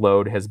next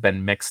load has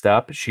been mixed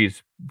up.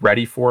 She's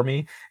ready for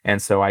me.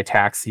 And so I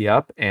taxi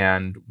up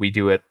and we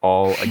do it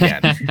all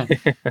again.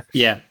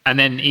 Yeah. And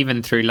then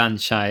even through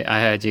lunch, I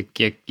heard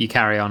you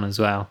carry on as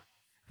well.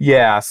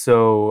 Yeah.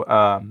 So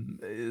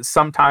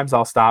sometimes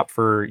I'll stop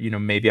for,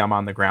 maybe I'm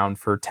on the ground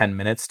for 10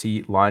 minutes to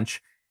eat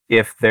lunch.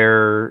 If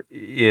there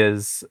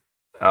is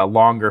a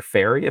longer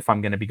ferry, if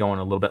I'm going to be going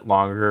a little bit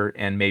longer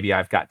and maybe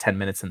I've got 10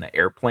 minutes in the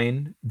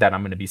airplane that I'm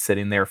going to be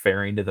sitting there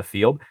ferrying to the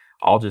field,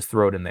 I'll just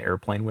throw it in the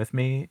airplane with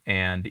me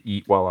and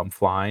eat while I'm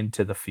flying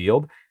to the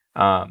field.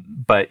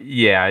 But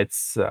yeah,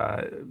 it's,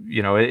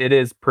 it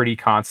is pretty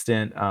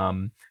constant.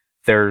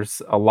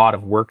 There's a lot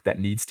of work that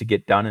needs to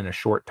get done in a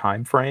short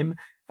time frame.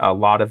 A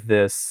lot of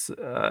this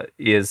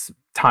is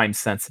time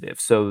sensitive.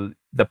 So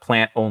the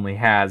plant only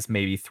has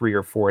maybe 3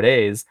 or 4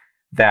 days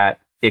that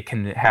it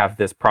can have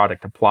this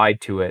product applied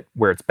to it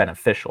where it's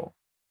beneficial.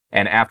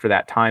 And after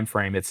that time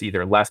frame, it's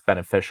either less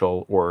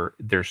beneficial or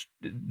there's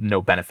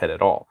no benefit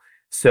at all.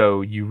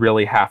 So you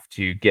really have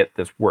to get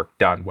this work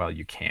done while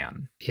you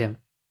can. Yeah.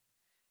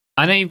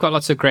 I know you've got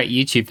lots of great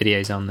YouTube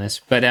videos on this,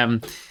 but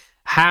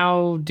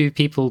how do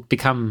people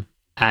become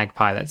ag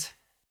pilots?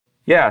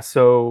 Yeah,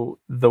 so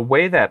the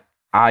way that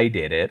I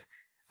did it,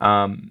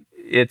 I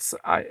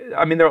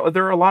mean,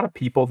 there are a lot of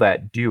people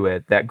that do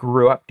it that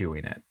grew up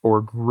doing it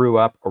or grew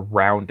up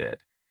around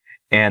it,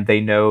 and they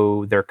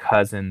know their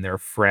cousin, their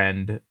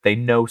friend, they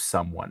know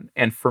someone.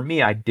 And for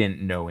me, I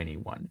didn't know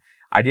anyone.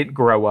 I didn't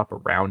grow up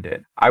around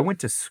it. I went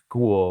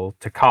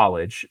to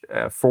college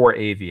for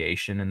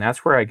aviation, and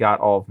that's where I got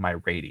all of my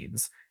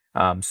ratings.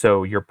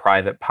 So your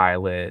private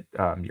pilot,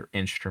 your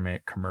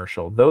instrument,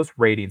 commercial, those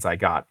ratings I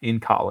got in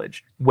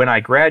college. When I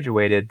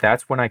graduated,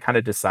 that's when I kind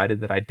of decided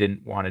that I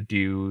didn't want to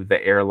do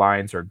the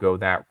airlines or go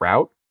that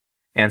route.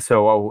 And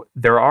so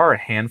there are a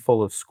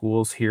handful of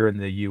schools here in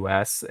the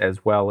US,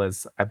 as well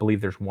as I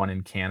believe there's one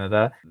in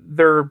Canada.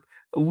 They're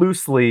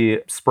loosely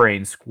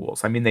spraying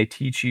schools. I mean, they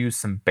teach you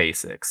some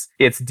basics.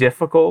 It's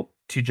difficult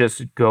to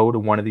just go to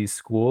one of these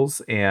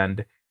schools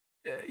and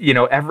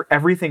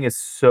everything is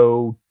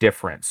so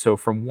different. So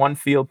from one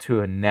field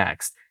to the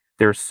next,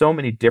 there's so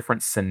many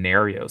different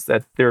scenarios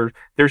that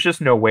there's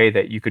just no way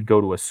that you could go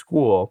to a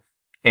school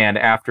and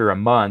after a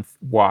month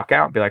walk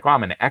out and be like, well,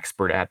 I'm an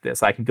expert at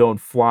this. I can go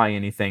and fly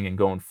anything and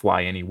go and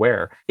fly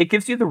anywhere. It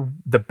gives you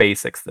the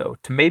basics, though,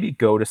 to maybe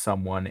go to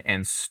someone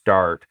and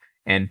start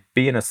and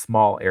be in a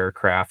small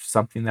aircraft,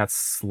 something that's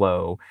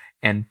slow,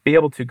 and be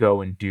able to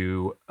go and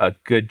do a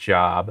good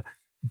job,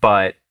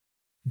 but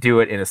do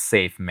it in a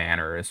safe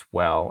manner as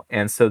well.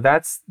 And so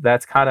that's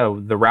kind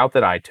of the route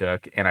that I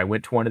took. And I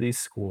went to one of these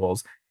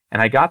schools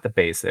and I got the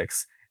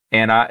basics.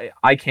 And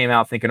I came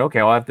out thinking, okay,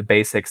 I'll have the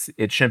basics.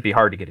 It shouldn't be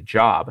hard to get a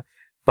job.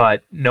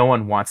 But no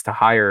one wants to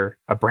hire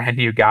a brand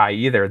new guy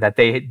either that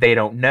they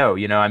don't know.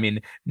 I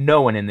mean,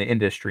 no one in the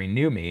industry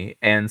knew me.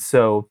 And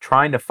so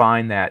trying to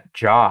find that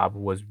job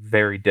was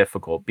very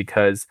difficult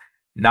because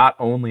not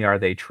only are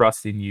they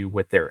trusting you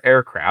with their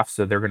aircraft,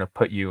 so they're going to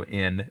put you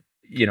in,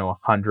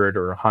 $100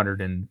 or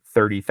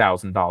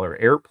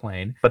 $130,000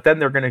 airplane, but then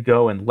they're going to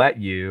go and let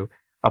you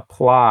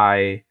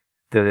apply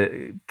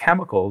the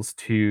chemicals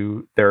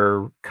to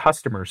their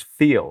customers'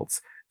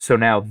 fields. So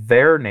now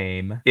their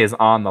name is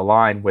on the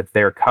line with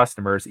their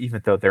customers,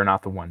 even though they're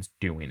not the ones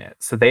doing it.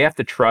 So they have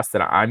to trust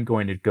that I'm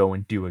going to go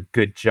and do a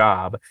good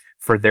job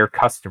for their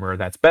customer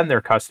that's been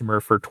their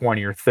customer for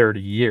 20 or 30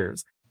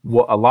 years.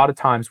 A lot of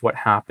times what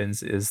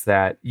happens is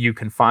that you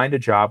can find a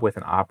job with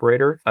an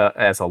operator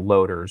as a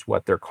loader is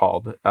what they're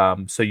called.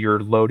 So you're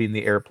loading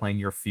the airplane,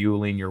 you're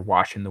fueling, you're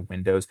washing the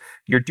windows,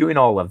 you're doing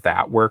all of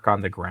that work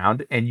on the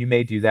ground. And you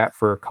may do that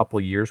for a couple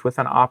years with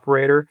an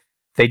operator.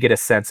 They get a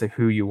sense of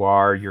who you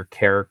are, your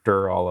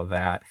character, all of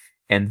that.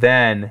 And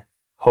then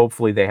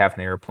hopefully they have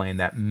an airplane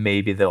that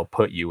maybe they'll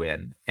put you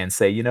in and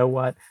say, you know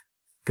what,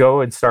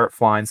 go and start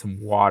flying some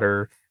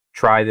water.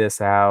 Try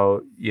this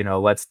out,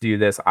 let's do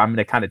this. I'm going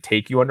to kind of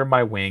take you under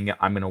my wing.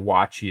 I'm going to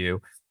watch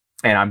you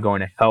and I'm going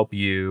to help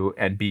you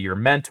and be your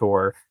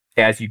mentor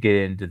as you get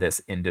into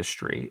this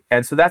industry.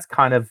 And so that's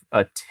kind of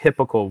a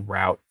typical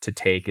route to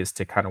take, is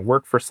to kind of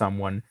work for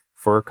someone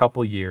for a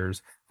couple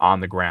years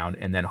on the ground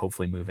and then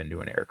hopefully move into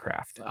an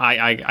aircraft.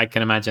 I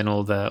can imagine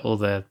all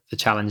the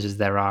challenges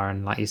there are,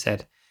 and like you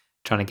said,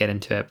 trying to get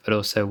into it, but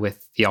also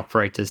with the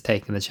operators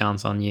taking the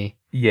chance on you.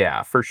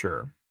 Yeah, for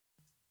sure.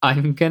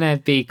 I'm gonna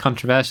be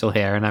controversial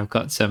here, and I've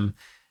got some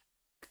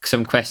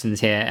questions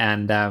here.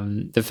 And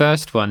the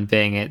first one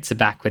being, it's a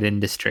backward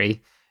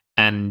industry,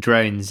 and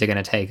drones are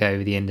going to take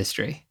over the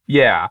industry.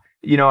 Yeah,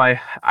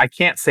 I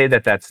can't say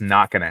that that's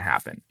not going to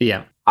happen.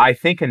 Yeah, I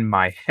think in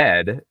my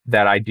head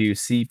that I do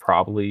see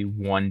probably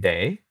one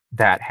day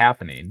that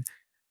happening.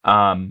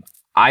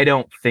 I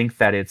don't think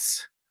that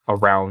it's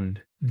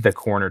around the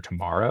corner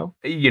tomorrow.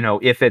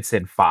 If it's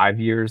in 5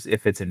 years,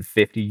 if it's in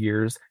 50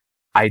 years.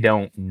 I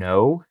don't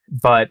know,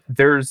 but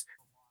there's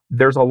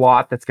a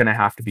lot that's going to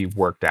have to be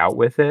worked out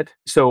with it.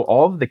 So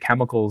all of the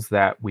chemicals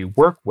that we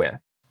work with,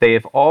 they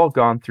have all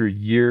gone through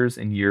years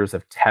and years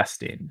of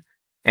testing.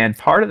 And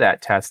part of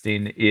that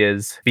testing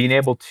is being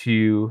able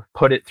to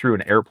put it through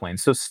an airplane.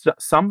 So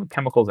some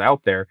chemicals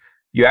out there,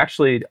 you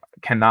actually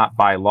cannot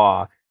by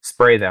law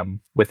spray them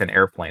with an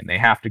airplane. They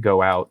have to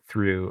go out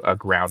through a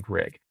ground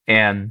rig.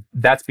 And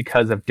that's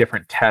because of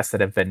different tests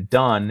that have been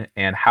done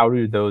and how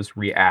do those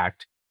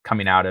react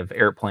coming out of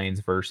airplanes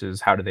versus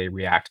how do they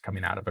react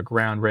coming out of a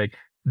ground rig.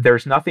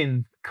 There's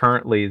nothing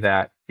currently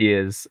that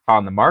is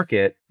on the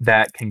market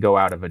that can go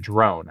out of a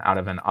drone, out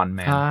of an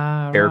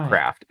unmanned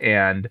aircraft.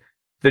 And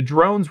the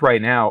drones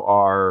right now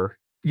are,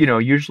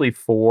 usually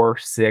 4,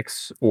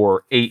 6,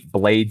 or 8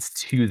 blades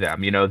to them.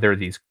 They're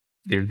these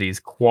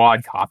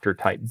quadcopter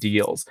type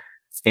deals.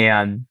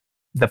 And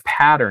the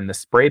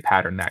spray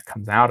pattern that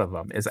comes out of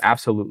them is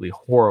absolutely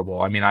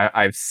horrible. I mean,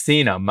 I've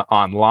seen them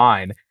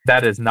online.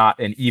 That is not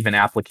an even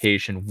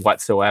application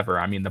whatsoever.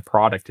 I mean, the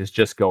product is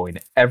just going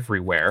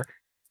everywhere.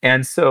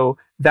 And so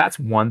that's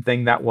one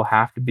thing that will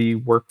have to be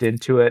worked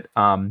into it.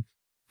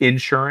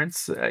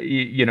 Insurance,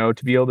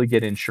 to be able to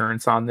get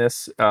insurance on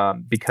this,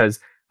 because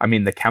I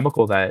mean, the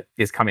chemical that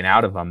is coming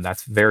out of them,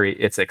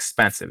 it's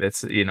expensive. It's,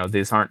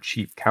 these aren't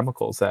cheap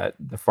chemicals that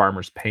the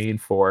farmer's paying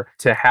for.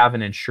 To have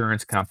an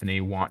insurance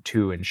company want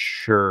to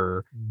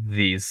insure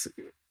these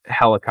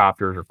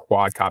helicopters or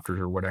quadcopters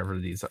or whatever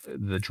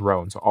the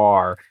drones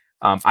are,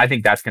 I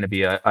think that's going to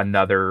be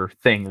another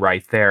thing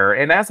right there.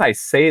 And as I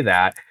say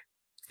that,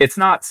 it's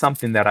not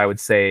something that I would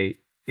say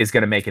is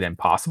going to make it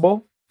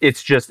impossible.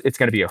 It's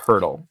going to be a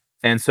hurdle.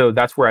 And so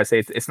that's where I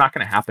say it's not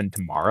going to happen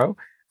tomorrow.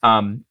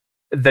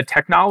 The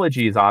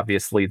technology is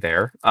obviously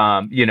there.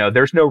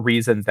 There's no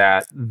reason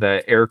that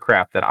the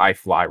aircraft that I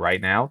fly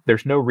right now,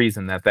 there's no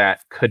reason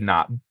that could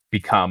not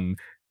become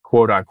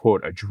quote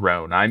unquote a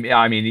drone. I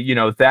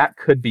mean, that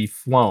could be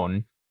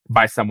flown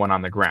by someone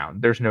on the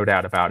ground. There's no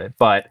doubt about it.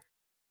 But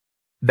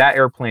that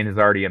airplane is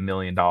already $1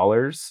 million.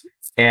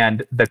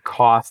 And the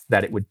cost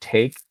that it would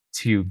take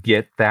to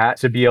get that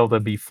to be able to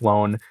be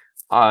flown,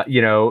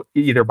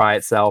 either by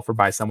itself or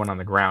by someone on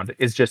the ground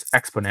is just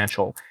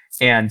exponential.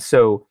 And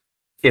so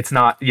it's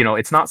not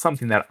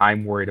something that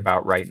I'm worried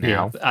about right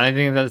now. Yeah, I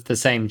think that's the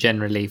same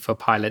generally for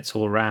pilots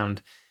all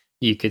around.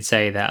 You could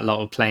say that a lot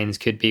of planes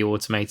could be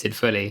automated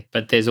fully,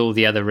 but there's all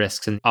the other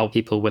risks, and are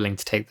people willing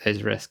to take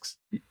those risks?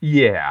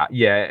 Yeah,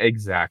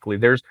 exactly.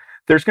 There's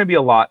going to be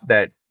a lot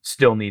that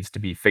still needs to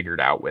be figured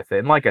out with it.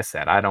 And like I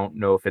said, I don't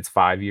know if it's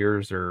 5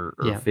 years or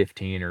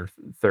 15 or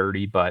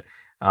 30, but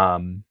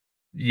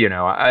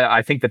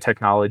I think the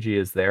technology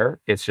is there.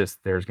 It's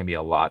just there's going to be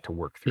a lot to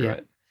work through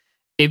it.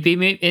 It'd be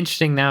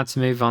interesting now to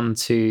move on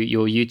to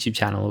your YouTube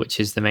channel, which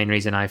is the main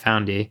reason I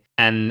found you,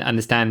 and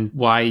understand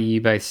why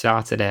you both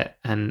started it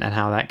and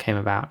how that came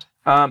about.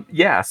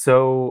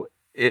 So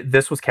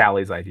this was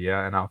Callie's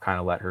idea, and I'll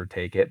kind of let her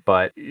take it.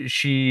 But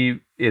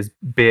she is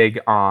big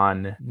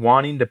on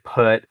wanting to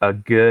put a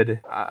good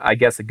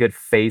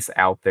face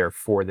out there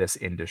for this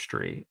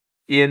industry.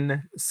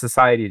 In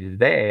society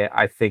today,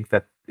 I think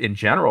that in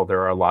general,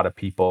 there are a lot of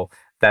people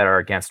that are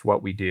against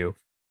what we do.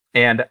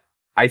 And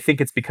I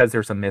think it's because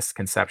there's a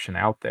misconception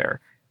out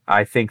there.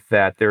 I think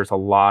that there's a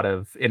lot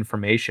of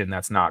information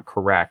that's not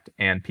correct,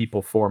 and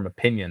people form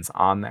opinions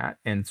on that.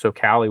 And so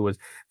Callie was,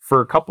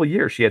 for a couple of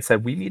years, she had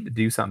said, we need to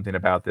do something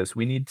about this.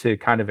 We need to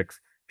kind of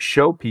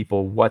show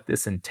people what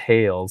this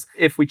entails.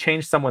 If we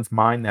change someone's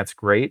mind, that's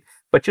great,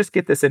 but just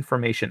get this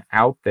information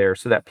out there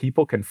so that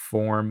people can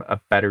form a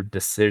better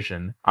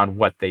decision on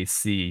what they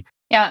see.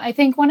 Yeah, I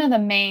think one of the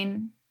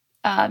main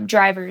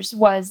drivers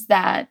was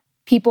that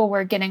people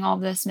were getting all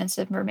this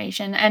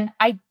misinformation. And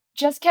I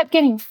just kept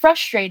getting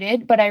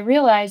frustrated, but I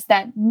realized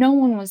that no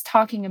one was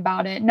talking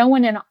about it. No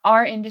one in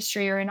our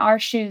industry or in our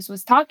shoes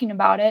was talking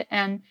about it.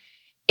 And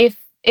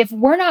if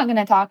we're not going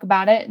to talk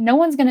about it, no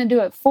one's going to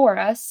do it for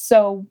us.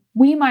 So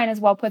we might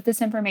as well put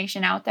this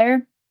information out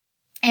there.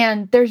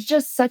 And there's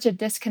just such a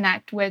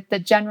disconnect with the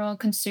general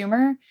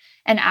consumer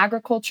and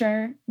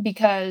agriculture,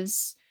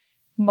 because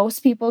most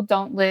people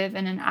don't live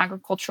in an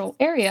agricultural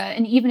area.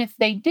 And even if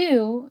they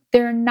do,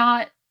 they're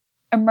not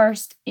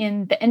immersed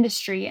in the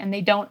industry and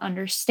they don't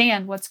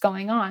understand what's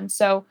going on.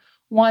 So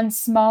one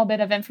small bit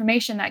of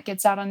information that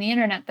gets out on the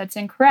internet that's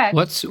incorrect.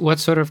 What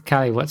sort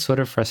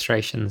of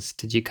frustrations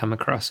did you come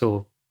across,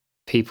 or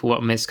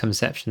what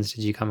misconceptions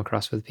did you come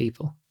across with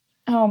people?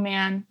 Oh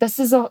man,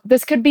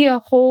 this could be a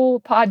whole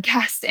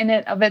podcast in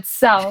it of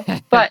itself.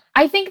 But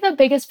I think the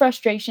biggest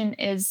frustration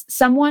is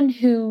someone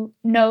who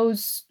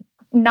knows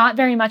not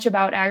very much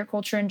about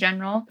agriculture in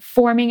general,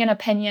 forming an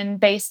opinion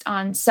based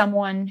on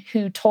someone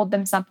who told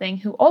them something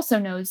who also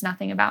knows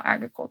nothing about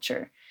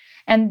agriculture.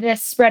 And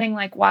this spreading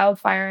like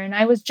wildfire. And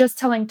I was just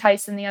telling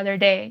Tyson the other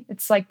day,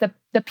 it's like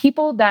the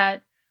people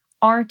that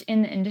aren't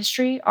in the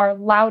industry are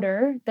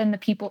louder than the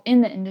people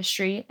in the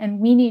industry. And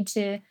we need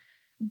to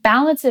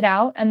balance it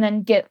out and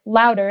then get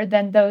louder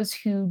than those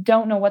who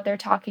don't know what they're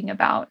talking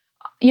about.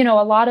 A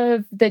lot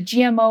of the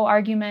GMO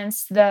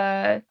arguments,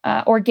 the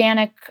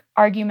organic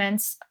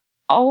arguments,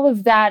 all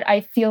of that, I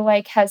feel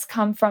like, has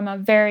come from a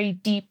very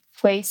deep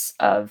place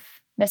of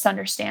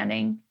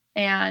misunderstanding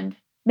and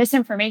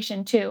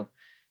misinformation too.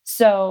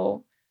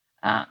 So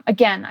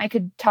again, I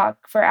could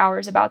talk for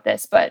hours about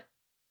this, but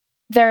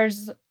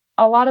there's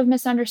a lot of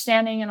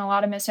misunderstanding and a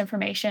lot of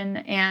misinformation,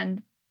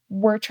 and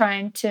we're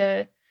trying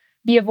to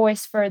be a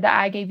voice for the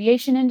ag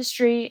aviation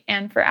industry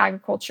and for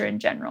agriculture in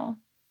general.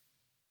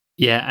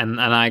 Yeah, and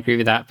I agree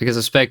with that, because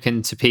I've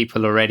spoken to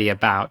people already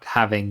about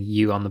having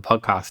you on the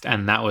podcast,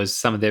 and that was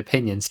some of the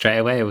opinions straight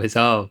away. It was,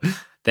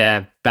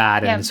 they're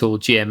bad and it's all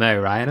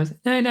GMO, right? And I was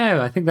like,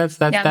 no, I think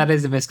that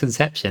is a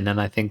misconception. And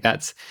I think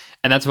that's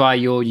why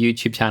your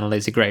YouTube channel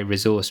is a great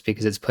resource,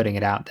 because it's putting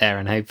it out there,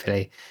 and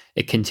hopefully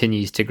it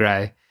continues to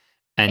grow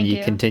and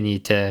you continue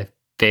to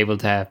be able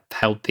to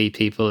help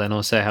people and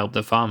also help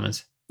the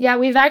farmers. Yeah,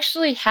 we've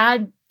actually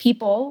had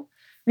people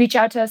reach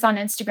out to us on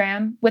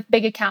Instagram with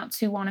big accounts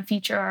who want to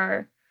feature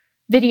our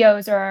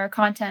videos or our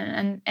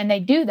content, and they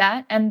do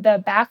that. And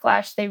the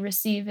backlash they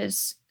receive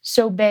is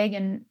so big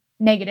and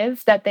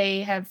negative that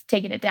they have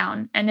taken it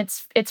down. And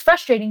it's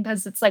frustrating,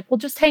 because it's like, well,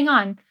 just hang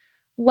on.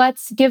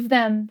 Let's give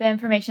them the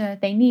information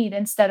that they need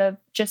instead of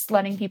just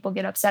letting people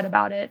get upset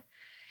about it.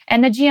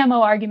 And the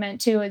GMO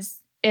argument too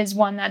is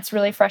one that's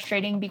really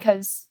frustrating,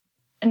 because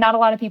not a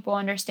lot of people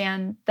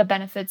understand the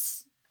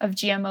benefits of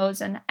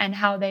GMOs and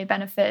how they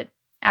benefit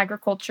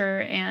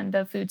agriculture and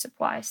the food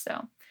supply.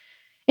 So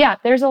yeah,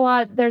 there's a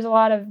lot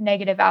of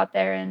negative out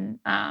there, and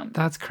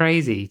that's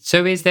crazy.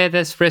 So is there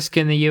this risk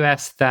in the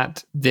US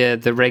that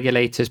the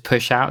regulators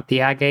push out the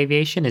ag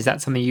aviation? Is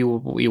that something you're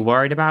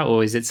worried about,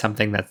 or is it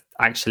something that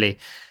actually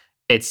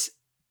it's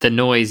the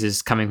noise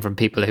is coming from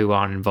people who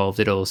aren't involved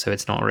at all, so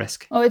it's not a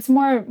risk? Oh, it's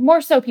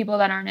more so people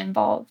that aren't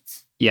involved.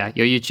 Yeah,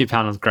 your YouTube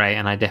channel is great,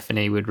 and I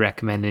definitely would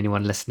recommend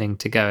anyone listening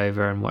to go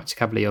over and watch a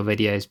couple of your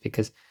videos,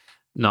 because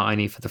not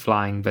only for the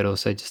flying, but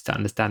also just to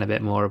understand a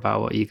bit more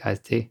about what you guys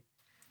do.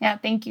 Yeah,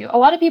 thank you. A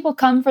lot of people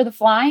come for the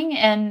flying,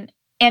 and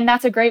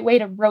that's a great way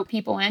to rope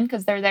people in,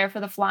 because they're there for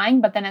the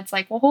flying. But then it's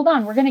like, well, hold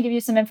on, we're going to give you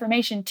some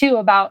information too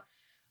about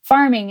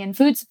farming and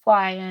food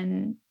supply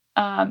and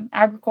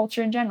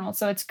agriculture in general.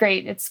 So it's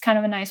great. It's kind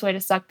of a nice way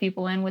to suck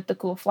people in with the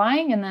cool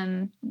flying, and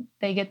then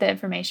they get the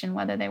information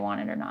whether they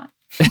want it or not.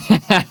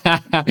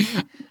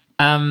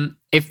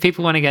 If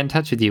people want to get in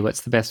touch with you,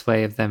 what's the best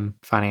way of them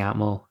finding out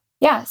more?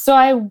 Yeah, so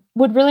I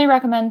would really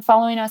recommend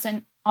following us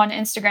on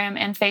Instagram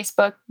and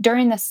Facebook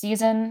during the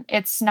season.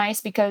 It's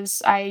nice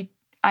because I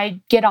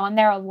get on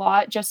there a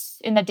lot just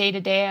in the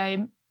day-to-day.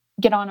 I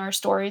get on our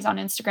stories on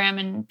Instagram,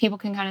 and people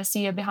can kind of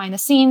see behind the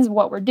scenes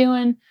what we're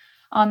doing.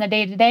 on the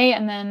day-to-day.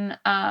 And then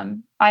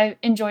I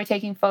enjoy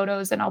taking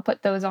photos, and I'll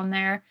put those on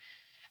there.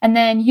 And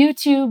then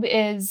YouTube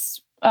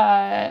is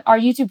our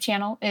YouTube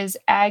channel is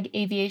Ag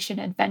Aviation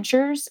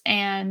Adventures,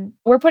 and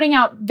we're putting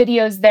out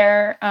videos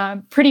there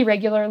pretty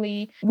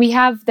regularly. We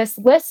have this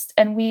list,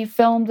 and we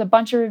filmed a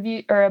bunch of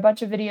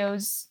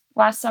videos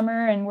last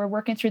summer, and we're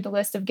working through the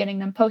list of getting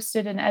them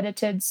posted and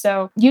edited.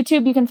 So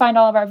YouTube, you can find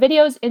all of our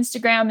videos.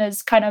 Instagram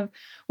is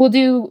we'll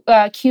do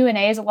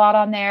Q&As a lot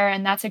on there,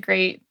 and that's a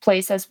great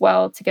place as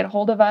well to get a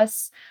hold of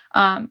us.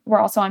 We're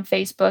also on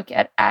Facebook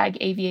at Ag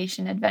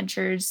Aviation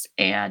Adventures,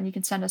 and you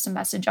can send us a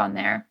message on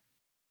there.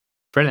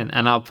 Brilliant.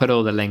 And I'll put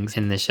all the links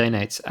in the show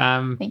notes.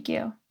 Thank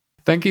you.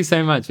 Thank you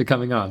so much for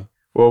coming on.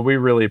 Well, we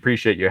really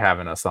appreciate you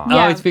having us on.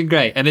 Yeah. Oh, it's been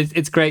great. And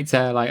it's great to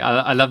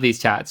I love these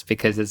chats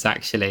because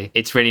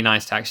it's really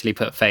nice to actually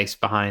put face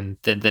behind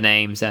the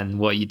names and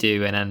what you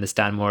do and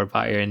understand more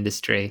about your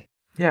industry.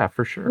 Yeah,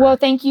 for sure. Well,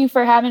 thank you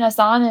for having us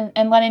on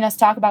and letting us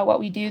talk about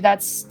what we do.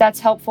 That's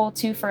helpful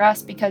too for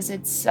us because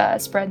it's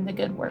spreading the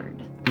good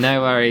word.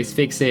 No worries.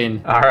 Speak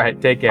soon. All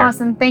right. Take care.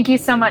 Awesome. Thank you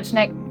so much,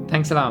 Nick.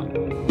 Thanks a lot.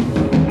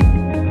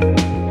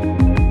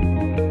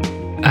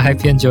 I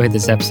hope you enjoyed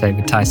this episode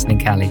with Tyson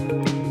and Callie.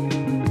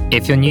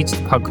 If you're new to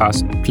the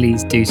podcast,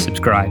 please do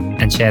subscribe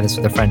and share this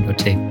with a friend or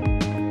two.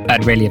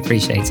 I'd really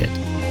appreciate it.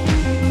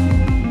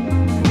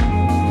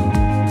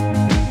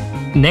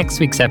 Next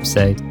week's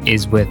episode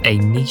is with a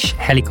niche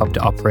helicopter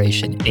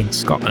operation in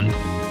Scotland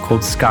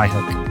called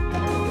Skyhook.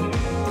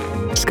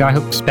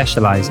 Skyhook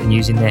specialise in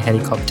using their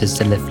helicopters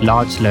to lift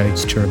large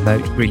loads to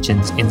remote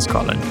regions in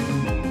Scotland.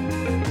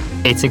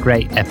 It's a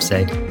great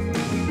episode.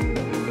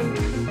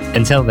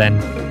 Until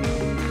then,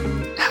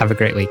 have a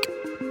great week.